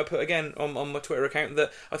 I think I put again on my Twitter account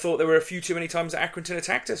that I thought there were a few too many times that Accrington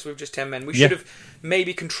attacked us with just 10 men. We should have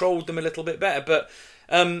maybe controlled them a little bit better. But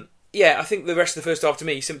I think the rest of the first half, to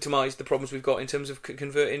me, symptomised the problems we've got in terms of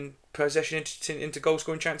converting possession into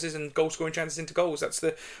goal-scoring chances and goal-scoring chances into goals. That's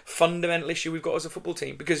the fundamental issue we've got as a football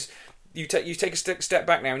team, because you take a step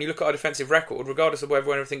back now and you look at our defensive record, regardless of whether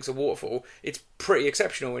everyone thinks a waterfall, it's pretty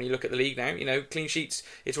exceptional when you look at the league now. Clean sheets,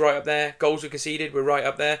 it's right up there. Goals we conceded, we're right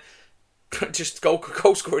up there. Just goal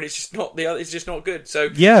scoring, it's just not good. So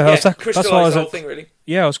that's why the whole thing, really.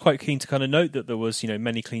 Yeah, I was quite keen to kind of note that there was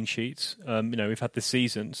many clean sheets. We've had this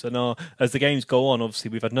season, so as the games go on,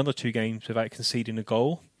 obviously we've had another 2 games without conceding a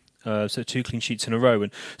goal. So 2 clean sheets in a row,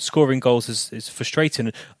 and scoring goals is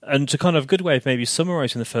frustrating. And to kind of a good way of maybe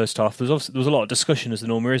summarising the first half, there was a lot of discussion, as there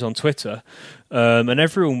normally is on Twitter, and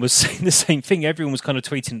everyone was saying the same thing. Everyone was kind of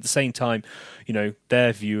tweeting at the same time,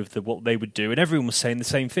 their view of what they would do, and everyone was saying the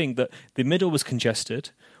same thing, that the middle was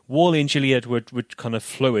congested, Worley and Gilliard were kind of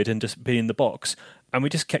fluid and just be in the box. And we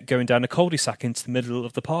just kept going down a cul-de-sac into the middle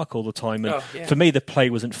of the park all the time. And for me, the play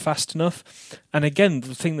wasn't fast enough. And again,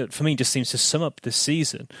 the thing that for me just seems to sum up this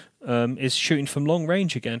season is shooting from long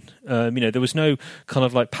range again. There was no kind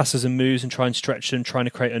of like passes and moves and try and stretch and trying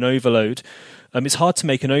to create an overload. It's hard to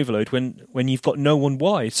make an overload when you've got no one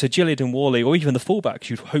wide. So Gilliard and Worley, or even the fullbacks,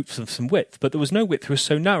 you'd hope for some width, but there was no width. It was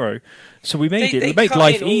so narrow. So we made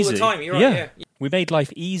life easy. All the time. You're right, we made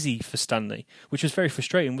life easy for Stanley, which was very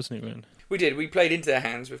frustrating, wasn't it, Ryan? We did. We played into their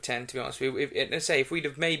hands with 10, to be honest. If we'd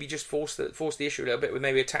have maybe just forced the issue a little bit with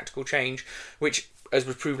maybe a tactical change, which, as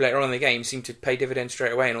was proved later on in the game, seemed to pay dividends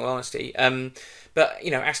straight away, in all honesty. But,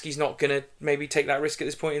 Askey's not going to maybe take that risk at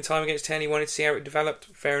this point in time against 10. He wanted to see how it developed.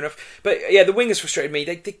 Fair enough. But, yeah, the wingers frustrated me.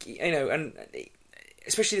 They and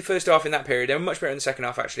especially the first half in that period. They were much better in the second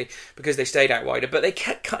half, actually, because they stayed out wider. But they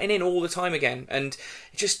kept cutting in all the time again. And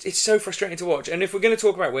it's so frustrating to watch. And if we're going to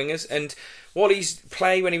talk about wingers, and Wally's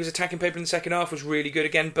play when he was attacking people in the second half was really good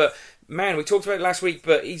again. But, man, we talked about it last week,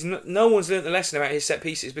 but no one's learnt the lesson about his set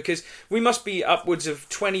pieces, because we must be upwards of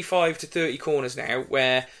 25 to 30 corners now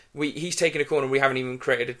where he's taken a corner and we haven't even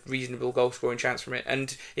created a reasonable goal scoring chance from it.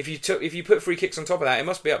 And if you put free kicks on top of that, it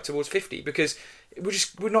must be up towards 50, because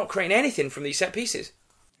we're not creating anything from these set pieces.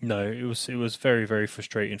 No, it was very, very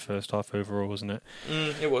frustrating first half overall, wasn't it?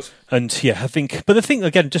 It was. And yeah, I think, but the thing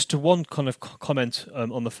again, just to one kind of comment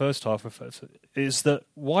on the first half is that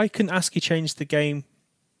why couldn't Askey change the game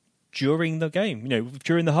during the game?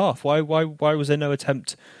 During the half, why was there no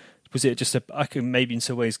attempt? Was it just I can maybe in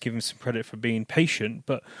some ways give him some credit for being patient,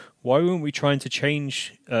 but why weren't we trying to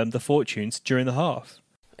change the fortunes during the half?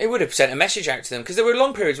 It would have sent a message out to them, because there were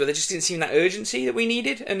long periods where there just didn't seem that urgency that we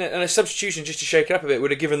needed, and a substitution just to shake it up a bit would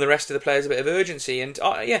have given the rest of the players a bit of urgency. And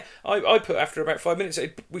I put after about 5 minutes,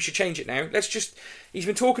 we should change it now. He's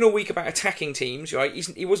been talking all week about attacking teams, right?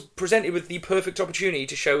 He was presented with the perfect opportunity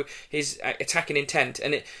to show his attacking intent,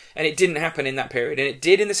 and it didn't happen in that period, and it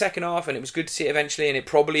did in the second half, and it was good to see it eventually, and it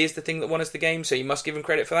probably is the thing that won us the game, so you must give him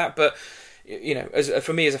credit for that. But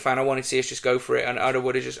for me as a fan, I wanted to see us just go for it, and I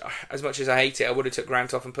would have just, as much as I hate it, I would have took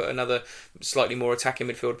Grant off and put another slightly more attacking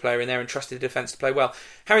midfield player in there and trusted the defence to play well.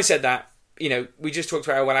 Having said that, we just talked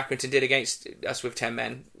about how well Accrington did against us with 10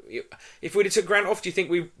 men. If we'd have took Grant off, do you think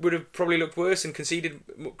we would have probably looked worse and conceded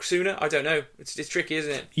sooner? I don't know. It's tricky,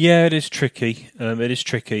 isn't it? Yeah, it is tricky.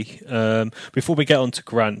 Before we get on to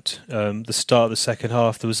Grant, the start of the second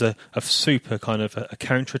half, there was a super kind of a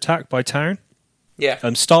counter-attack by Town. Yeah.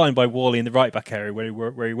 Starting by Wally in the right back area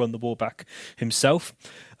where he won the ball back himself.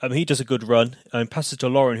 He does a good run and passes to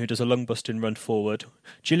Lauren, who does a lung busting run forward.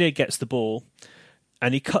 Gilliard gets the ball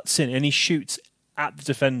and he cuts in and he shoots at the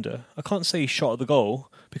defender. I can't say he shot at the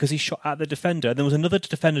goal because he shot at the defender. And there was another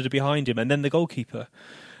defender behind him and then the goalkeeper.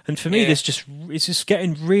 And for me, it's just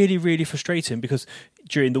getting really, really frustrating, because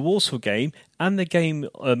during the Walsall game and the game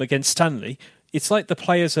against Stanley, it's like the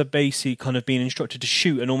players are basically kind of being instructed to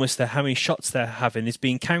shoot, and almost how many shots they're having is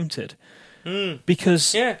being counted.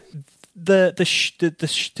 Because I'm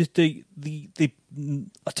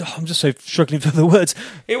just so struggling for the words.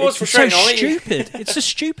 It was frustrating. So stupid. It's just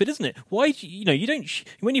stupid, isn't it? Why you don't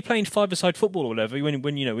when you're playing five-a-side football or whatever,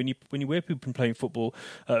 when you hear people playing football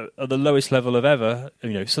at the lowest level of ever,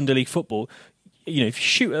 Sunday League football, if you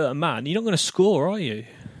shoot at a man, you're not going to score, are you?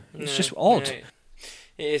 It's just odd. No.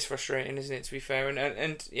 It is frustrating, isn't it? To be fair, and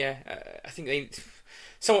I think they,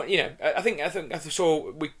 someone, I think I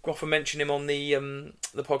saw we often mention him on the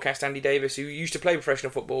podcast, Andy Davis, who used to play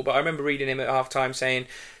professional football, but I remember reading him at half time saying,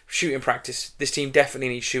 shooting practice. This team definitely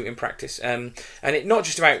needs shooting practice, and it not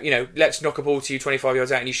just about let's knock a ball to you 25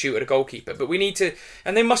 yards out and you shoot at a goalkeeper, but we need to,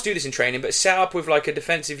 and they must do this in training, but set up with like a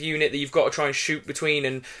defensive unit that you've got to try and shoot between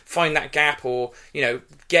and find that gap, or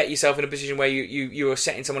get yourself in a position where you are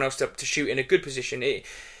setting someone else up to shoot in a good position. It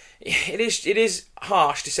is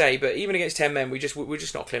harsh to say, but even against 10 men, we're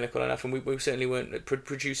just not clinical enough, and we certainly weren't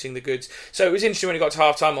producing the goods. So it was interesting when it got to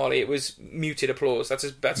half time, Ollie. It was muted applause. That's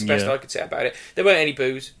the best I could say about it. There weren't any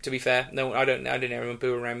boos, to be fair. No, I didn't hear anyone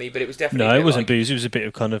boo around me, but it was definitely it wasn't boos. It was a bit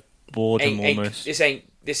of kind of boredom almost.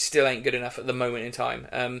 This still ain't good enough at the moment in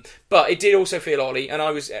time. But it did also feel, Ollie, and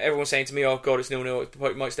everyone saying to me, "Oh God, it's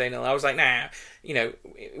 0-0. It might stay 0." I was like, "Nah,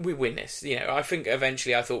 we win this." I think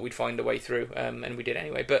eventually I thought we'd find a way through, and we did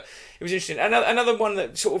anyway. But it was interesting. Another one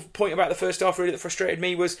that sort of point about the first half really that frustrated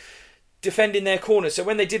me was defending their corners. So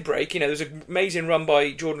when they did break, there was an amazing run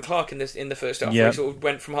by Jordan Clark in the first half. Where he sort of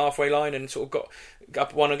went from halfway line and sort of got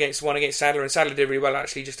up one against Sadler, and Sadler did really well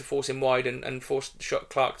actually just to force him wide and force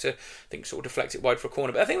Clark to, I think, sort of deflect it wide for a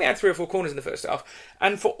corner. But I think they had 3 or 4 corners in the first half,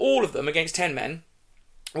 and for all of them against 10 men,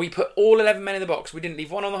 we put all 11 men in the box. We didn't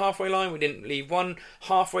leave one on the halfway line. We didn't leave one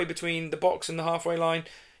halfway between the box and the halfway line.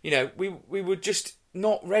 We were just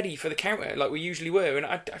not ready for the counter like we usually were.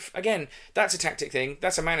 And again, that's a tactic thing.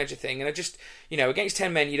 That's a manager thing. And I just, against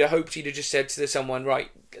 10 men, you'd have hoped he'd have just said to someone, right,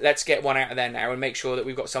 let's get one out of there now and make sure that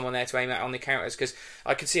we've got someone there to aim at on the counters. Because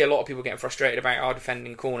I could see a lot of people getting frustrated about our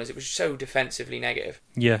defending corners. It was so defensively negative.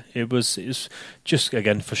 Yeah, it was just,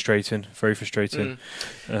 again, frustrating. Very frustrating.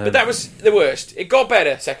 But that was the worst. It got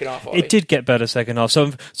better second half, Ollie. It did get better second half.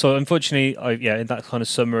 So unfortunately, in that kind of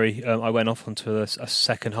summary, I went off onto a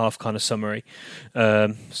second half kind of summary.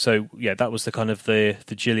 So yeah, that was the kind of the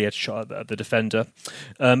Gilead shot at the defender.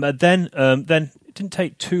 And then it didn't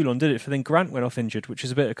take too long, did it? For then Grant went off injured, which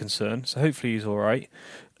is a bit of concern. So hopefully he's all right.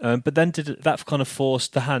 But then that kind of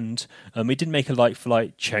forced the hand. He didn't make a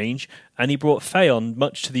like-for-like change, and he brought Faye on,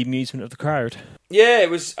 much to the amusement of the crowd. Yeah, it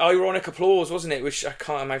was ironic applause, wasn't it? Which I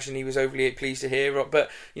can't imagine he was overly pleased to hear. But,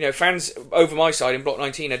 fans over my side in Block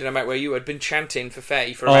 19, I don't know about where you had been chanting for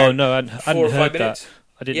Faye for about I 4 or 5 minutes. That.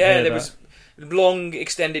 I didn't hear there that. was long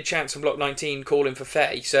extended chants from Block 19 calling for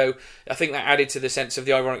Faye, so I think that added to the sense of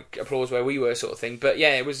the ironic applause where we were, sort of thing. But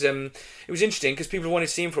yeah, it was interesting because people wanted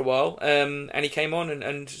to see him for a while, and he came on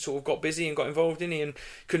and sort of got busy and got involved, didn't he? And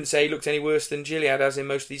couldn't say he looked any worse than Gilead has in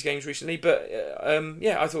most of these games recently. But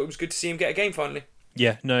I thought it was good to see him get a game finally.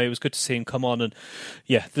 Yeah, no, it was good to see him come on, and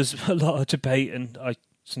yeah, there's a lot of debate, and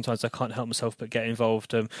sometimes I can't help myself but get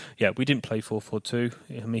involved. We didn't play 4-4-2.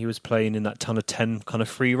 I mean, he was playing in that ton of 10 kind of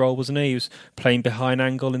free role, wasn't he? He was playing behind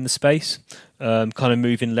Angle in the space, kind of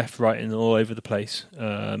moving left, right, and all over the place.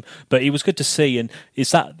 But it was good to see. And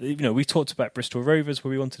is that, we talked about Bristol Rovers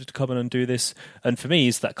where we wanted to come in and do this. And for me,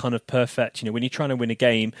 is that kind of perfect, when you're trying to win a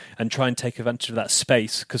game and try and take advantage of that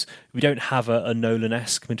space, because we don't have a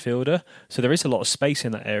Nolan-esque midfielder. So there is a lot of space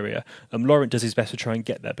in that area. Laurent does his best to try and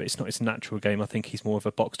get there, but it's not his natural game. I think he's more of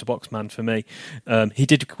a box-to-box man for me. He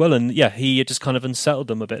did well, and yeah, he just kind of unsettled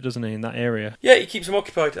them a bit, doesn't he, in that area? Yeah, he keeps them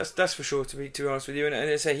occupied. That's for sure. To be honest with you, and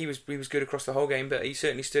I say he was good across the whole game, but he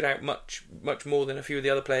certainly stood out much more than a few of the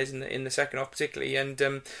other players in the second half, particularly. And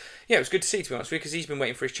it was good to see, to be honest with you, because he's been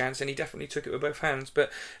waiting for his chance, and he definitely took it with both hands.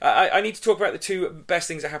 But I need to talk about the two best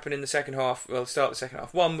things that happened in the second half. Well, start of the second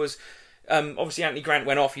half. One was obviously Anthony Grant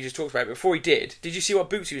went off. You just talked about it. But before he did you see what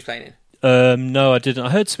boots he was playing in? No, I didn't. I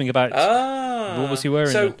heard something about. What was he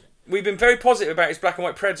wearing? So then? We've been very positive about his black and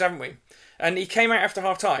white Preds, haven't we? And he came out after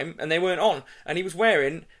half time and they weren't on, and he was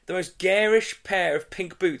wearing the most garish pair of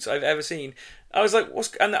pink boots I've ever seen. I was like,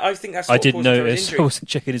 "What's?" And I think that's what I didn't caused notice. his injury. I wasn't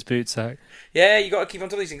checking his boots out. Yeah, you got to keep on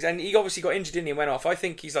top of these things. And he obviously got injured, didn't he, and went off. I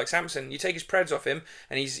think he's like Samson. You take his Preds off him,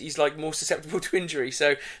 and he's like more susceptible to injury.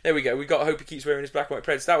 So there we go. We've got to hope he keeps wearing his black and white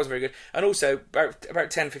Preds. That was very good. And also, about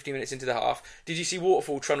 10, 15 minutes into the half, did you see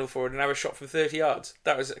Waterfall trundle forward and have a shot from 30 yards?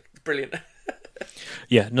 That was brilliant.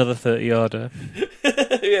 Yeah, another 30-yarder.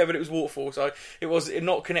 Yeah, but it was Waterfall, so it was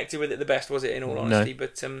not connected with it the best, was it, in all honesty? No.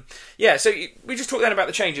 But so we just talked then about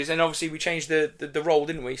the changes, and obviously we changed the role,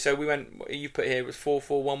 didn't we? So we went, you put here, it was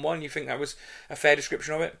 4-4-1-1. You think that was a fair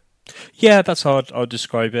description of it? Yeah, that's how I'd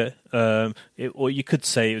describe it. Or you could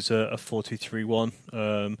say it was a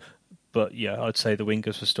 4-2-3-1. But yeah, I'd say the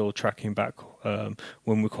wingers were still tracking back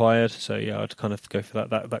when required. So yeah, I'd kind of go for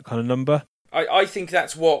that kind of number. I think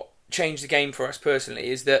that's what changed the game for us personally,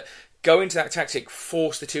 is that going to that tactic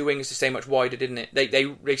forced the two wingers to stay much wider, didn't it?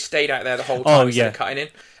 They stayed out there the whole time instead of cutting in,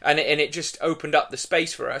 and it just opened up the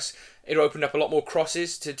space for us. It opened up a lot more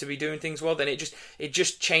crosses to be doing things well. Then it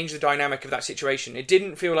just changed the dynamic of that situation. It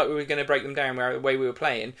didn't feel like we were going to break them down the way we were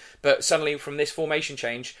playing, but suddenly from this formation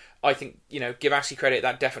change, I think, give Ashley credit,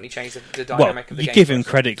 that definitely changed the dynamic of the game. You give him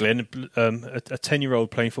credit, Glenn. A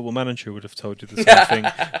 10-year-old playing Football Manager would have told you the same thing.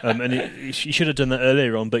 And he should have done that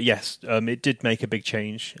earlier on. But yes, it did make a big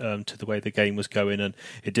change to the way the game was going, and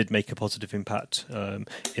it did make a positive impact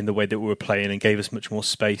in the way that we were playing and gave us much more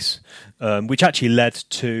space, which actually led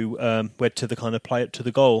to the kind of play up to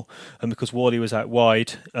the goal. And because Worley was out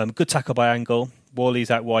wide, good tackle by Angle.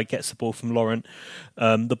 Worley's out wide, gets the ball from Laurent.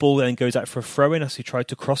 The ball then goes out for a throw-in as he tried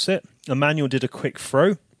to cross it. Emmanuel did a quick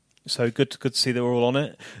throw. So good to see they were all on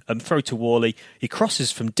it. Throw to Worley. He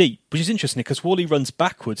crosses from deep, which is interesting because Worley runs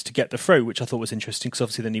backwards to get the throw, which I thought was interesting because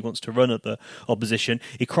obviously then he wants to run at the opposition.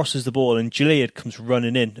 He crosses the ball and Gilead comes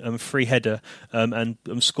running in, free header, and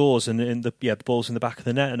scores. And the ball's in the back of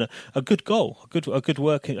the net, and a good goal, a good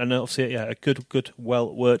work, and obviously a good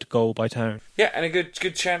well worked goal by Town. Yeah, and a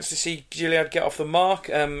good chance to see Gilead get off the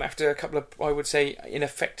mark after a couple of, I would say,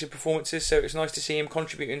 ineffective performances. So it's nice to see him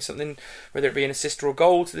contributing something, whether it be an assist or a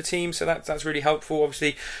goal to the team. So that's really helpful.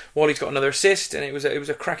 Obviously, Wally's got another assist, and it was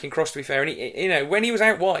a cracking cross, to be fair. And he, when he was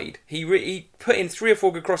out wide, he put in 3 or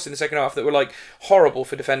 4 good crosses in the second half that were like horrible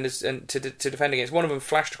for defenders and to defend against. One of them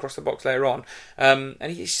flashed across the box later on,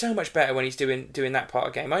 and he's so much better when he's doing that part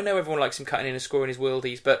of the game. I know everyone likes him cutting in and scoring his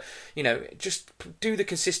worldies, but just do the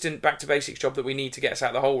consistent back to basics job that we need to get us out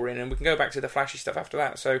of the hole we're in, and we can go back to the flashy stuff after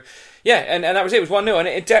that. So yeah, and that was it. It was 1-0, and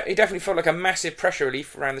it definitely felt like a massive pressure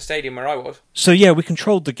relief around the stadium where I was. So yeah, we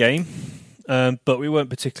controlled the game, but we weren't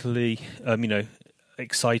particularly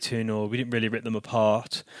exciting, or we didn't really rip them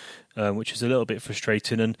apart, which is a little bit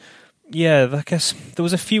frustrating. And yeah, I guess there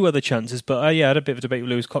was a few other chances, but I had a bit of a debate with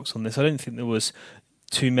Lewis Cox on this. I don't think there was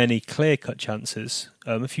too many clear-cut chances.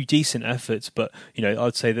 a few decent efforts, but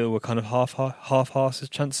I'd say there were kind of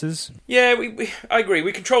half-hearted chances. Yeah, I agree.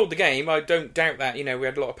 We controlled the game. I don't doubt that. We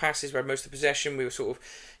had a lot of passes. We had most of the possession. We were sort of,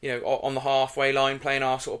 on the halfway line, playing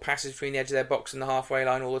our sort of passes between the edge of their box and the halfway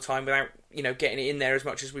line all the time without, getting it in there as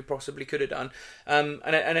much as we possibly could have done. And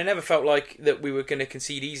I never felt like that we were going to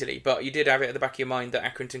concede easily, but you did have it at the back of your mind that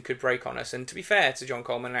Accrington could break on us. And to be fair to John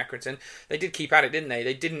Coleman and Accrington, they did keep at it, didn't they?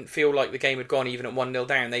 They didn't feel like the game had gone even at 1-0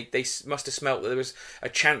 down. They must have smelt that there was a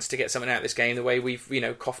chance to get something out of this game, the way we've,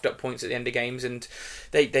 coughed up points at the end of games, and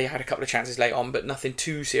they had a couple of chances late on, but nothing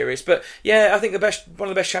too serious. But yeah, I think one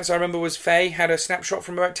of the best chances I remember was Faye had a snapshot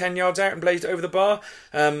from about 10 yards out and blazed it over the bar.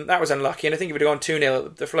 That was unlucky, and I think if it had gone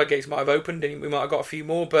 2-0, the floodgates might have opened and we might have got a few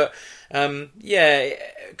more, but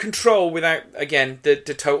control without, again, the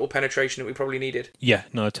total penetration that we probably needed. Yeah,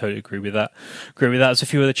 no, I totally agree with that. There's a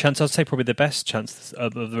few other chances. I'd say probably the best chance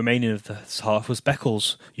of the remaining of this half was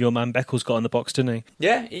Beckles. Your man Beckles got in the box, didn't he?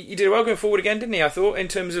 Yeah, he did well going forward again, didn't he? I thought, in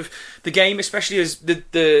terms of the game, especially as to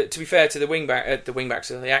be fair to the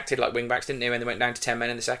wingbacks, they acted like wingbacks, didn't they? When they went down to 10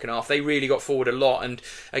 men in the second half, they really got forward a lot, and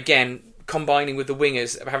again, combining with the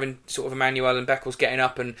wingers, having sort of Emmanuel and Beckles getting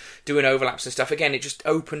up and doing overlaps and stuff, again, it just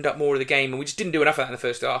opened up more of the game, and we just didn't do enough of that in the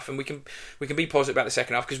first half, and we can be positive about the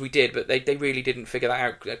second half, because we did, but they really didn't figure that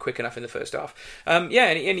out quick enough in the first half. And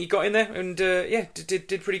he got in there, and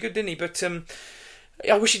did pretty good, didn't he? But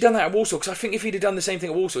I wish he'd done that at Walsall, because I think if he'd have done the same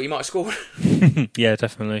thing at Walsall, he might have scored. Yeah,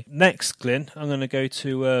 definitely. Next, Glyn, I'm going to go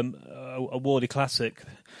to a Wardy classic.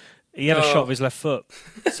 He had a shot with his left foot,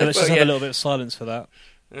 so let's just have a little bit of silence for that.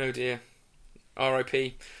 Oh dear.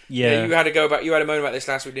 R.I.P. Yeah. You had a moan about this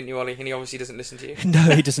last week, didn't you, Ollie? And he obviously doesn't listen to you. No,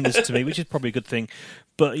 he doesn't listen to me, which is probably a good thing.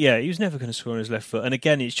 But yeah, he was never going to score on his left foot. And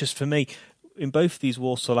again, it's just for me, in both these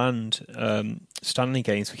Walsall and Stanley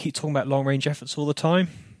games, we keep talking about long-range efforts all the time.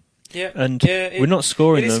 Yeah, and we're not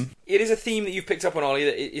scoring them. It is a theme that you've picked up on, Ollie,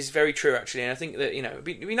 that is very true, actually. And I think that it'd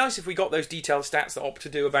be nice if we got those detailed stats that Opta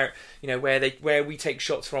do about where we take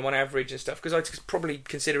shots from on average and stuff. Because I'd probably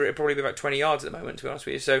consider it probably be about 20 yards at the moment, to be honest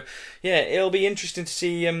with you. So yeah, it'll be interesting to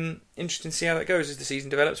see how that goes as the season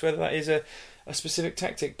develops. Whether that is a specific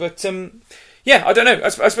tactic, but yeah, I don't know. I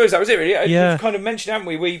suppose that was it, really. Yeah. We've kind of mentioned, haven't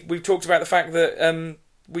we? We've talked about the fact that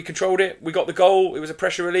we controlled it. We got the goal. It was a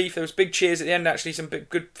pressure relief. There was big cheers at the end, actually, some big,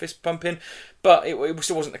 good fist pumping. But it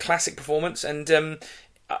still wasn't the classic performance. And,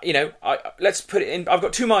 let's put it in. I've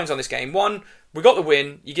got two minds on this game. One, we got the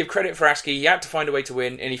win. You give credit for Askey. He had to find a way to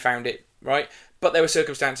win, and he found it, right? But there were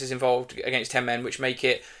circumstances involved against 10 men which make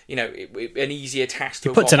it, an easier task to...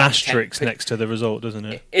 It puts an asterisk next to the result, doesn't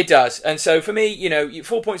it? It does. And so for me,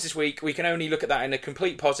 4 points this week, we can only look at that in a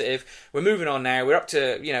complete positive. We're moving on now. We're up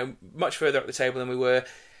to, much further up the table than we were.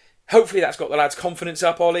 Hopefully that's got the lads' confidence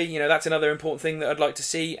up, Ollie. That's another important thing that I'd like to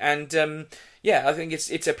see. And I think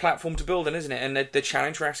it's a platform to build on, isn't it? And the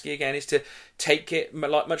challenge for Askey again is to take it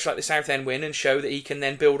much like the Southend win and show that he can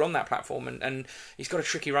then build on that platform. And he's got a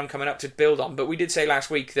tricky run coming up to build on. But we did say last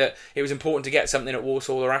week that it was important to get something at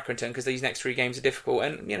Walsall or Accrington because these next 3 games are difficult.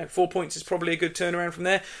 And 4 points is probably a good turnaround from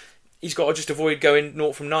there. He's got to just avoid going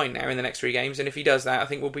 0 from 9 now in the next 3 games, and if he does that, I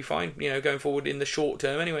think we'll be fine, going forward in the short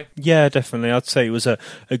term anyway. Yeah, definitely. I'd say it was a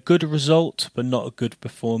good result, but not a good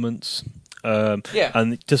performance. And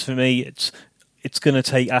just for me, it's going to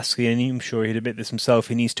take Askey, and I'm sure he'd admit this himself,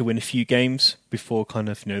 he needs to win a few games before kind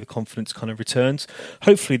of, the confidence kind of returns.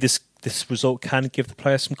 Hopefully this result can give the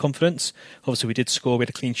players some confidence. Obviously, we did score, we had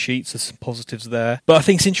a clean sheet, so some positives there. But I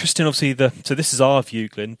think it's interesting, obviously, so this is our view,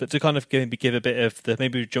 Glyn, but to kind of give a bit of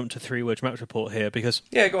maybe we jump to 3-word match report here, because...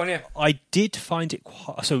 Yeah, go on, yeah. I did find it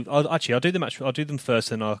quite... So, I'll do the match, I'll do them first,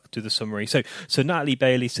 then I'll do the summary. So Natalie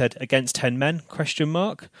Bailey said, against 10 men, ?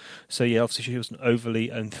 So, yeah, obviously she wasn't overly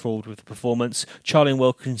enthralled with the performance. Charlie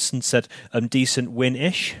Wilkinson said, decent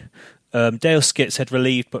win-ish. Dale Skitt said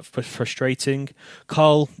relieved but frustrating.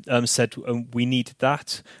 Carl said we needed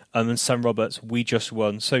that. And Sam Roberts, we just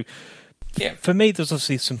won. So for me, there's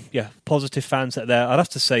obviously some positive fans out there. I'd have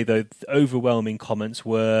to say, though, the overwhelming comments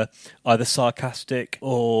were either sarcastic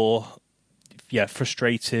or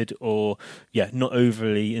frustrated or not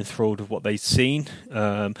overly enthralled with what they'd seen.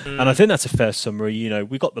 And I think that's a fair summary.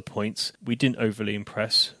 We got the points. We didn't overly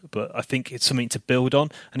impress, but I think it's something to build on.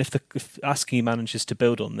 And if Askey manages to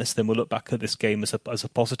build on this, then we'll look back at this game as a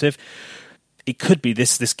positive. It could be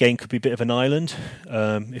this game could be a bit of an island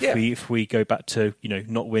if we go back to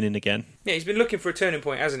not winning again. Yeah, he's been looking for a turning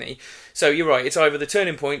point, hasn't he? So you're right. It's either the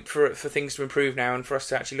turning point for things to improve now, and for us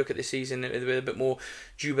to actually look at this season with a bit more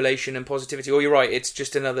jubilation and positivity, or you're right. It's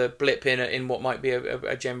just another blip in what might be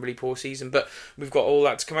a generally poor season. But we've got all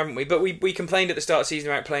that to come, haven't we? But we complained at the start of the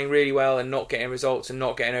season about playing really well and not getting results and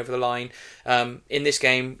not getting over the line. In this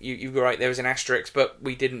game, you were right. There was an asterisk, but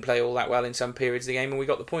we didn't play all that well in some periods of the game, and we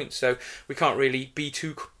got the points. So we can't really be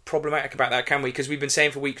too problematic about that, can we? Because we've been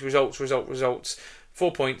saying for weeks, results.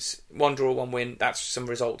 4 points, 1 draw, 1 win. That's some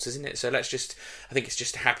results, isn't it? So I think it's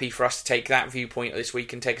just happy for us to take that viewpoint this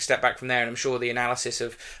week and take a step back from there. And I'm sure the analysis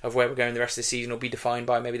of where we're going the rest of the season will be defined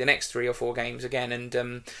by maybe the next 3 or 4 games again.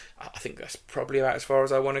 And I think that's probably about as far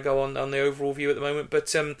as I want to go on the overall view at the moment.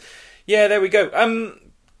 But yeah, there we go.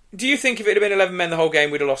 Do you think if it had been 11 men the whole game,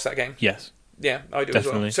 we'd have lost that game? Yes. Yeah, I do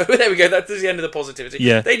Definitely. as well. So there we go. That's the end of the positivity.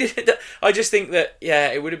 Yeah. They did. I just think that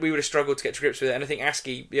we would have struggled to get to grips with it. And I think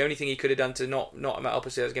Askey, the only thing he could have done to not help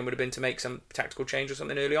us again would have been to make some tactical change or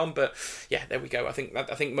something early on. But yeah, there we go. I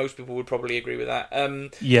think most people would probably agree with that.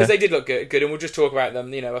 Because they did look good, and we'll just talk about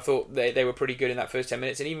them. I thought they were pretty good in that first 10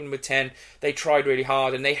 minutes, and even with 10, they tried really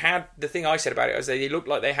hard, and they had the thing I said about it was they looked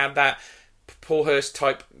like they had that Paul Hurst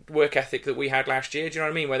type work ethic that we had last year. Do you know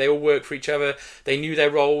what I mean? Where they all worked for each other, they knew their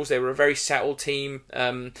roles, they were a very settled team,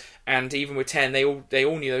 and even with 10, they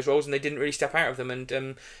all knew those roles and they didn't really step out of them.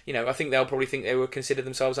 And I think they'll probably think they would consider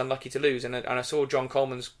themselves unlucky to lose. And I saw John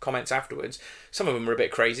Coleman's comments afterwards. Some of them were a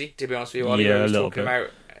bit crazy, to be honest with you. Ollie, yeah, he was a little talking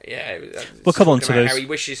bit. about we'll come on to those. How he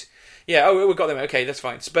wishes. Yeah, we've got them. Okay, that's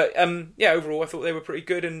fine. But overall, I thought they were pretty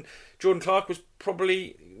good, and Jordan Clark was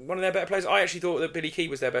probably one of their better players. I actually thought that Billy Key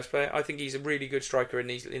was their best player. I think he's a really good striker in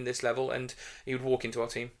this level, and he would walk into our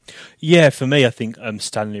team. Yeah, for me, I think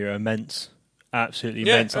Stanley are immense. Absolutely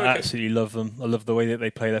immense. Okay. I absolutely love them. I love the way that they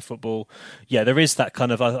play their football. Yeah, there is that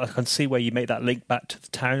kind of... I can see where you make that link back to the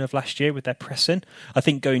Town of last year with their pressing. I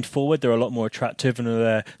think going forward, they're a lot more attractive,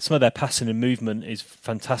 and some of their passing and movement is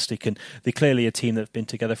fantastic, and they're clearly a team that have been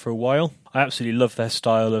together for a while. I absolutely love their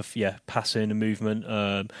style of passing and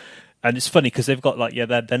movement. And it's funny because they've got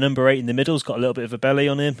their number 8 in the middle's got a little bit of a belly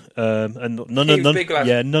on him, and none of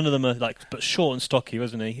them are but short and stocky,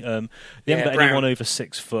 wasn't he? They haven't got anyone over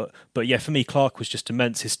 6 foot. But yeah, for me, Clark was just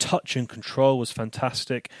immense. His touch and control was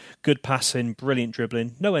fantastic. Good passing, brilliant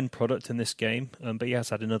dribbling. No end product in this game, but he has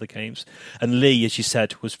had in other games. And Lee, as you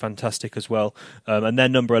said, was fantastic as well. And their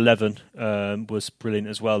number 11 was brilliant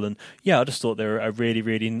as well. And yeah, I just thought they were a really,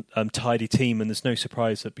 really tidy team. And there's no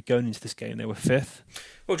surprise that going into this game they were 5th.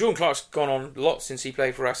 Well, Jordan Clark's gone on a lot since he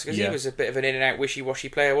played for us, because he was a bit of an in-and-out, wishy-washy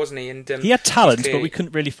player, wasn't he? And he had talent, but we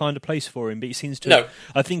couldn't really find a place for him. But he seems to... No.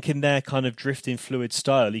 I think in their kind of drifting, fluid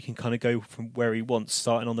style, he can kind of go from where he wants,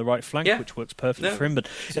 starting on the right flank, which works perfectly for him. But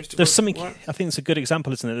there's something... Right. I think it's a good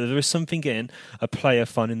example, isn't it? There is something in a player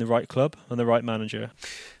finding the right club and the right manager.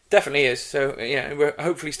 Definitely is. So, we're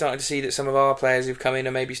hopefully starting to see that some of our players who've come in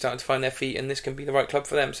are maybe starting to find their feet, and this can be the right club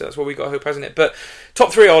for them. So that's what we've got to hope, hasn't it? But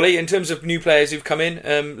top 3, Ollie, in terms of new players who've come in,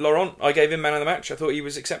 Laurent, I gave him man of the match. I thought he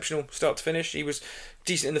was exceptional start to finish. He was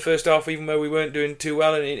decent in the first half, even though we weren't doing too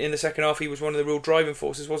well. And in the second half, he was one of the real driving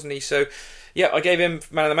forces, wasn't he? So, yeah, I gave him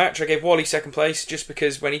man of the match. I gave Wally second place, just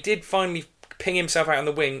because when he did finally ping himself out on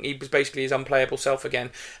the wing, he was basically his unplayable self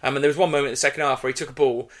again. And there was one moment in the second half where he took a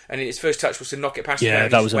ball and his first touch was to knock it past him. Yeah,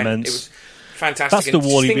 that was immense. It was fantastic. That's the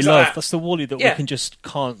Wally we love. That's the Wally that we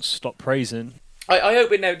can't stop praising. I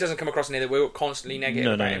hope it doesn't come across in here that we're constantly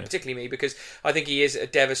negative about him, particularly me, because I think he is a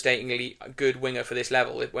devastatingly good winger for this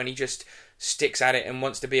level. When he just sticks at it and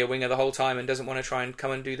wants to be a winger the whole time and doesn't want to try and come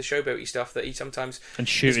and do the showboaty stuff that he sometimes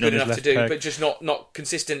is good enough to do, but just not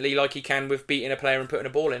consistently like he can with beating a player and putting a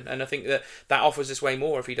ball in. And I think that offers us way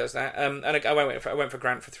more if he does that. And I went for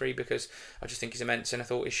Grant for 3 because I just think he's immense, and I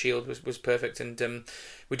thought his shield was perfect, and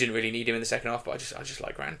we didn't really need him in the second half, but I just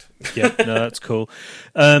like Grant. Yeah, no, that's cool.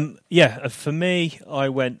 For me, I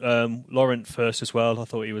went Laurent first as well. I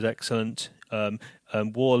thought he was excellent.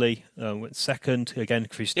 Worley went second again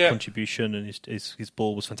for his contribution, and his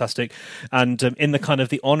ball was fantastic. And in the kind of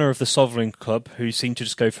the honour of the Sovereign Club, who seemed to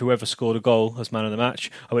just go for whoever scored a goal as man of the match,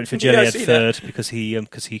 I went for Gilliard third because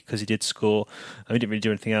he did score. He didn't really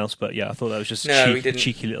do anything else, but yeah, I thought that was just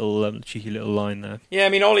cheeky little line there. Yeah, I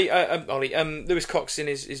mean Ollie, Lewis Cox in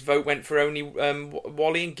his vote went for only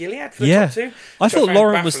Wally and Gilliard for the top 2. I thought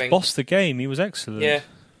Laurent was boss the game. He was excellent. Yeah,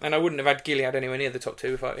 and I wouldn't have had Gilliard anywhere near the top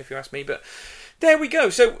 2 if you ask me, but. There we go.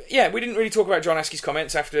 So, yeah, we didn't really talk about John Askey's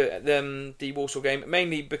comments after the Walsall game,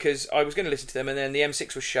 mainly because I was going to listen to them, and then the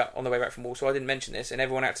M6 was shut on the way back from Walsall. I didn't mention this, and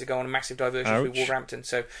everyone had to go on a massive diversion through Wolverhampton,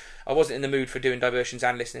 so I wasn't in the mood for doing diversions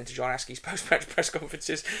and listening to John Askey's post-match press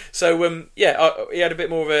conferences. So, he had a bit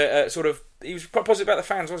more of a sort of he was quite positive about the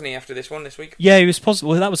fans, wasn't he, after this one this week? Yeah, he was positive.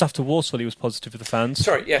 Well, that was after Walsall. He was positive with the fans.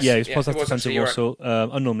 Sorry, yes. Yeah, he was positive with the fans at Walsall.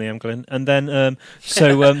 I normally am, Glenn. And then,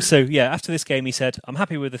 so yeah, after this game, he said, "I'm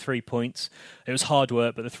happy with the 3 points. It was hard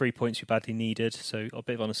work, but the 3 points we badly needed." So a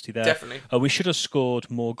bit of honesty there. Definitely. We should have scored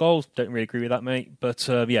more goals. Don't really agree with that, mate. But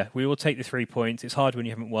yeah, we will take the 3 points. It's hard when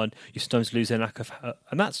you haven't won. You sometimes lose a knack of,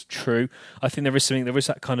 and that's true. I think there is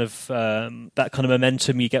that kind of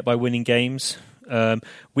momentum you get by winning games.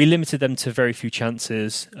 We limited them to very few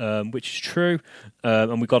chances, which is true,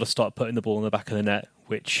 and we've got to start putting the ball in the back of the net,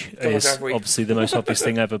 which is obviously the most obvious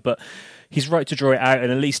thing ever. But he's right to draw it out,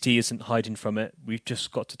 and at least he isn't hiding from it. We've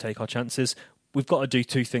just got to take our chances. We've got to do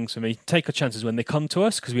two things for me. Take our chances when they come to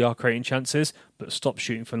us, because we are creating chances, but stop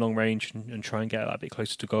shooting from long range and try and get that bit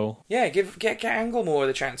closer to goal. Yeah, get Angle more of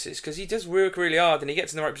the chances, because he does work really hard and he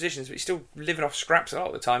gets in the right positions, but he's still living off scraps a lot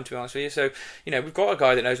of the time, to be honest with you. So, we've got a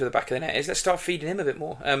guy that knows where the back of the net is. Let's start feeding him a bit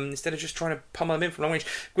more, instead of just trying to pummel him in from long range.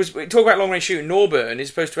 Because we talk about long range shooting, Norburn is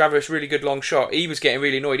supposed to have a really good long shot. He was getting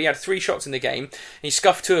really annoyed. He had 3 shots in the game, and he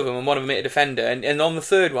scuffed 2 of them, and one of them hit a defender. And on the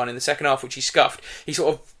third one in the second half, which he scuffed, he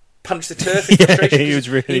sort of punched the turf in frustration. He was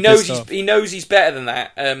really he knows he's better than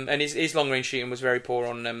that, and his long range shooting was very poor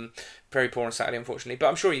on Saturday, unfortunately. But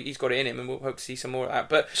I'm sure he's got it in him, and we'll hope to see some more of that.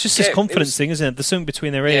 But it's just this confidence thing, isn't it? There's something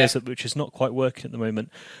between their ears which is not quite working at the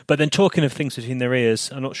moment. But then, talking of things between their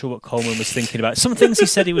ears, I'm not sure what Coleman was thinking about. Some things he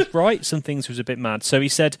said he was right, some things he was a bit mad. So he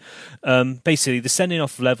said, basically, the sending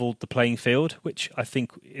off levelled the playing field, which I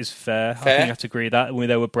think is fair. I think I have to agree with that.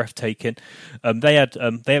 They were breathtaking.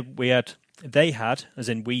 They had, as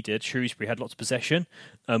in we did, Shrewsbury had lots of possession,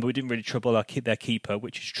 but we didn't really trouble their keeper,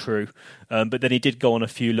 which is true. But then he did go on a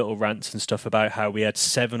few little rants and stuff about how we had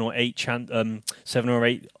 7 or 8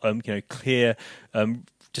 clear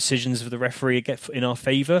decisions of the referee in our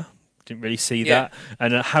favour. Didn't really see that,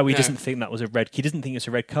 and how he doesn't think that was a red. He doesn't think it's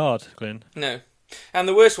a red card, Glenn. No. And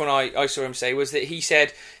the worst one I saw him say was that he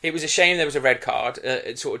said it was a shame there was a red card.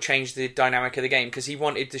 It sort of changed the dynamic of the game, because he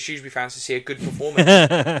wanted the Shrewsbury fans to see a good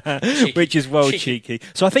performance. Which is cheeky.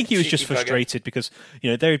 So I think he was just frustrated because they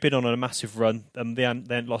had been on a massive run. They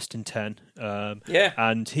hadn't lost in 10.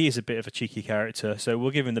 And he is a bit of a cheeky character, so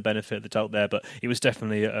we'll give him the benefit of the doubt there. But it was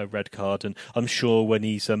definitely a red card, and I'm sure when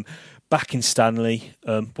he's back in Stanley,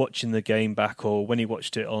 watching the game back, or when he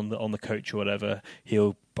watched it on the coach or whatever,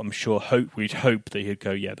 we'd hope that he'd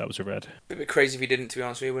go, yeah, that was a red. A bit crazy if he didn't, to be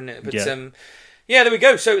honest with you, wouldn't it? But yeah, there we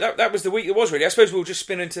go. So that was the week it was, really. I suppose we'll just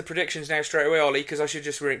spin into predictions now straight away, Ollie, because I should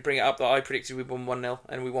just bring it up that I predicted we'd won 1-0,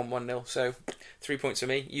 and we won 1-0. So 3 points for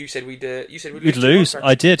me. You said we'd lose.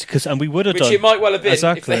 I did, and we would have done. Which it might well have been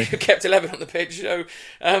if they kept 11 on the pitch. So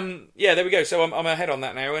yeah, there we go. So I'm ahead on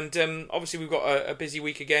that now, and obviously we've got a busy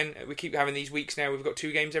week again. We keep having these weeks now. We've got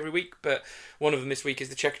 2 games every week, but one of them this week is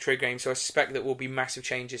the Checkatrade game. So I suspect that will be massive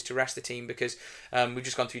changes to rest the team, because we've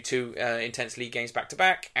just gone through 2 intense league games back to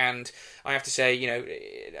back, and I have to say,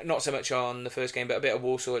 not so much on the first game, but a bit of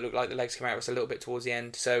Walsall. It looked like the legs came out of us a little bit towards the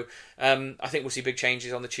end. So I think we'll see big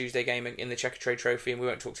changes on the Tuesday game in the Checkatrade Trophy, and we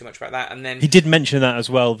won't talk too much about that. And then he did mention that as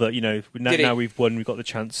well, that now we've won, we've got the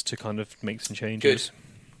chance to kind of make some changes.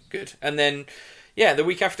 Good. And then the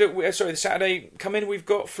week after, the Saturday coming, we've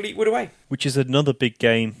got Fleetwood away, which is another big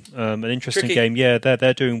game, an interesting game. Yeah,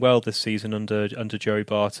 they're doing well this season under Joey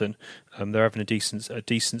Barton. They're having a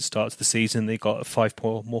decent start to the season. They got 5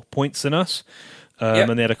 more points than us.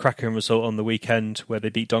 And they had a cracking result on the weekend where they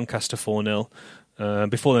beat Doncaster 4-0.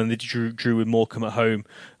 Before then, they drew with Morecambe at home,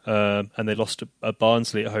 and they lost at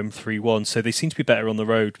Barnsley at home 3-1. So they seem to be better on the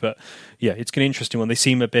road. But yeah, it's going to be an interesting one. They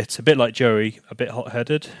seem a bit like Joey, a bit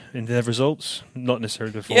hot-headed in their results. Not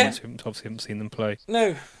necessarily performance. Obviously, haven't seen them play.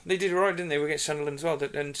 No, they did all right, didn't they? We against Sunderland as well.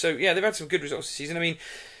 And so yeah, they've had some good results this season. I mean,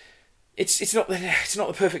 It's not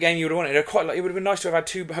the perfect game you would have wanted. It would have been nice to have had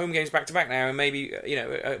 2 home games back to back now, and maybe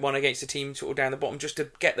one against a team sort of down the bottom, just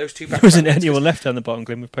to get those 2 back. There wasn't anyone left down the bottom,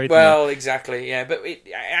 Glenn. We've played. Well, exactly, yeah. But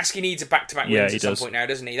Askey needs a back to back wins at some point now,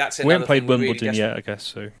 doesn't he? That's another. We haven't played Wimbledon really yet, I guess.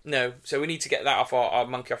 So no, so we need to get that off our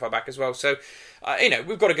monkey off our back as well. So.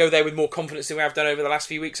 We've got to go there with more confidence than we have done over the last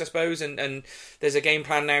few weeks, I suppose. And there's a game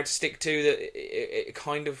plan now to stick to that. It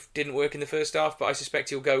kind of didn't work in the first half, but I suspect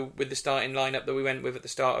he'll go with the starting lineup that we went with at the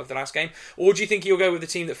start of the last game. Or do you think he'll go with the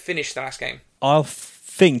team that finished the last game? I'll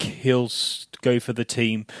think he'll go for the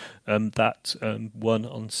team that won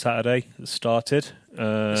on Saturday, that started.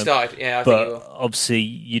 I think he will. Obviously,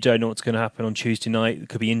 you don't know what's going to happen on Tuesday night. There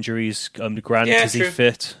could be injuries. Grant, is he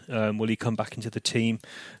fit? Will he come back into the team?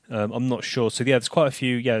 I'm not sure. So there's quite a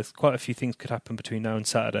few. Quite a few things could happen between now and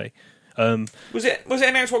Saturday. Was it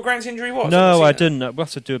announced what Grant's injury was? No, I didn't. We'll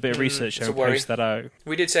have to do a bit of research It's a and worry. post that out.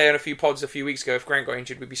 We did say on a few pods a few weeks ago if Grant got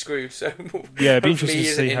injured, we'd be screwed. So Yeah, it'd be hopefully interesting he to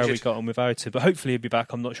isn't see how we injured. got on without it. But hopefully he'll be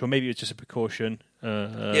back. I'm not sure. Maybe it was just a precaution.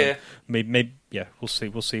 Yeah. Maybe. Yeah, we'll see.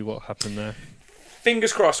 We'll see what happened there.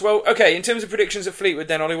 Fingers crossed. Well, okay, in terms of predictions at Fleetwood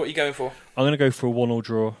then, Ollie, what are you going for? I'm going to go for a 1-1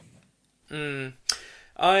 draw.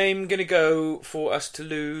 I'm going to go for us to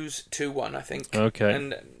lose 2-1, I think. Okay.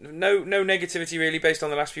 And no negativity really based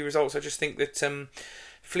on the last few results. I just think that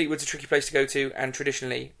Fleetwood's a tricky place to go to, and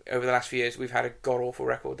traditionally over the last few years we've had a god-awful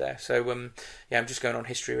record there. So yeah, I'm just going on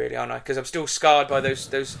history really, aren't I? Because I'm still scarred by those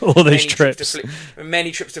all those many trips.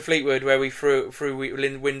 many trips to Fleetwood where we threw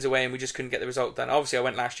wins away and we just couldn't get the result done. Obviously I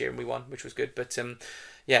went last year and we won, which was good, but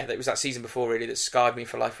yeah, it was that season before really that scarred me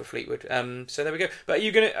for life with Fleetwood. So there we go. But are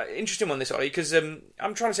you going to interesting one this, Ollie? Because I'm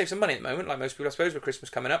trying to save some money at the moment, like most people, I suppose, with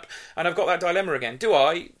Christmas coming up, and I've got that dilemma again. Do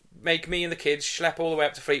I make me and the kids schlep all the way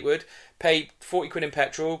up to Fleetwood, pay 40 quid in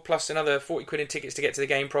petrol, plus another 40 quid in tickets to get to the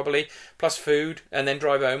game probably, plus food, and then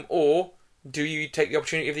drive home? Or do you take the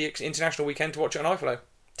opportunity of the international weekend to watch it on iFollow?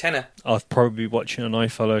 Tenner. I'll probably be watching on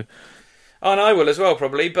iFollow. Oh, and I will as well,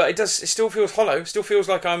 probably, but it still feels hollow. It still feels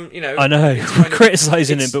like I'm, I know, we're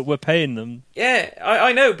criticising it, but we're paying them. Yeah,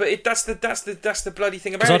 I know, but that's the bloody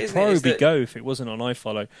thing about it, I'd isn't it? probably go if it wasn't on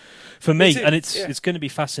iFollow. For me, and it's yeah. it's going to be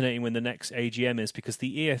fascinating when the next AGM is, because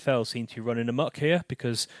the EFL seem to be running amok here,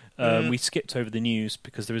 because we skipped over the news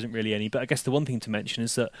because there isn't really any. But I guess the one thing to mention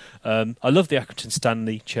is that I love the Accrington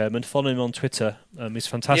Stanley chairman. Following him on Twitter is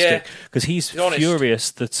fantastic, because he's furious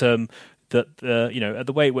that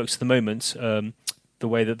the way it works at the moment, the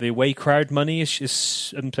way that the away crowd money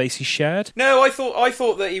is in places shared. No, I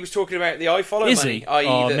thought that he was talking about the iFollow is money. He?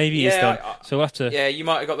 Oh, maybe he's done. So we'll have to. Yeah, you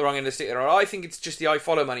might have got the wrong end of the stick there. I think it's just the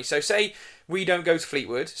iFollow money. So say we don't go to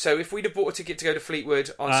Fleetwood. So if we'd have bought a ticket to go to Fleetwood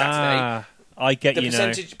on Saturday, I get the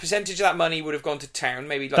you percentage of that money would have gone to town,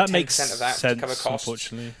 maybe like 10% of that to cover costs,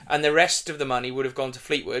 unfortunately. And the rest of the money would have gone to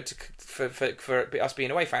Fleetwood for us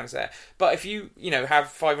being away fans there. But if you have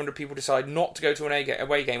 500 people decide not to go to an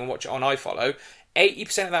away game and watch it on iFollow,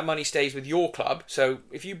 80% of that money stays with your club. So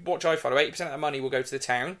if you watch iFollow, 80% of that money will go to the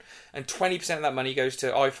town, and 20% of that money goes to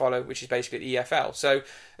iFollow, which is basically the EFL. So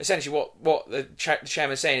essentially what the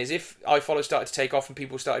chairman's saying is, if iFollow started to take off and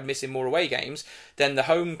people started missing more away games, then the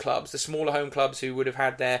home clubs, the smaller home clubs who would have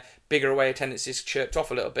had their bigger away attendances chirped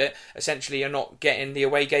off a little bit, essentially are not getting the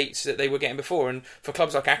away gates that they were getting before. And for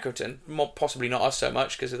clubs like Accrington, possibly not us so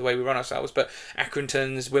much because of the way we run ourselves, but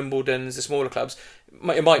Accrington's, Wimbledon's, the smaller clubs,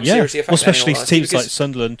 it might seriously affect them. Especially teams like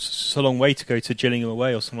Sunderland, it's a long way to go to Gillingham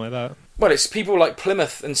away or something like that. Well, it's people like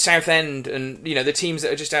Plymouth and Southend and the teams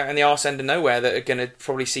that are just out in the arse end of nowhere that are going to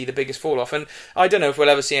probably see the biggest fall off. And I don't know if we'll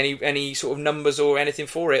ever see any sort of numbers or anything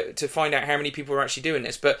for it to find out how many people are actually doing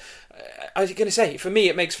this. But I was going to say, for me,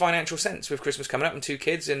 it makes financial sense with Christmas coming up and 2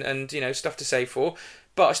 kids and stuff to save for.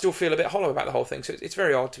 But I still feel a bit hollow about the whole thing. So it's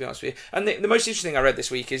very odd, to be honest with you. And the most interesting thing I read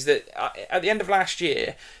this week is that at the end of last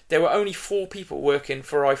year, there were only 4 people working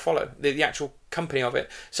for iFollow, the actual company of it.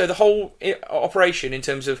 So the whole operation in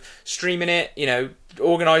terms of streaming it,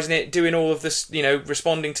 organising it, doing all of this,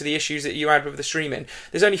 responding to the issues that you had with the streaming,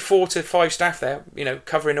 there's only 4 to 5 staff there,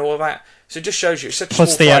 covering all of that. So it just shows you it's such a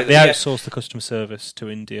Plus, small they outsource the customer service to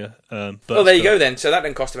India. Well, there you go then. So that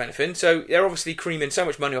didn't cost them anything. So they're obviously creaming so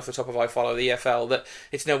much money off the top of iFollow, the EFL, that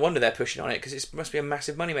it's no wonder they're pushing on it, because it must be a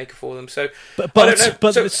massive moneymaker for them. So, but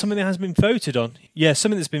it's something that has been voted on. Yeah,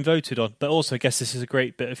 something that's been voted on. But also, I guess this is a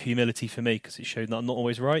great bit of humility for me, because it showed that I'm not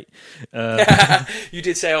always right. You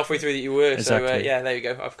did say halfway through that you were. Exactly. So yeah, there you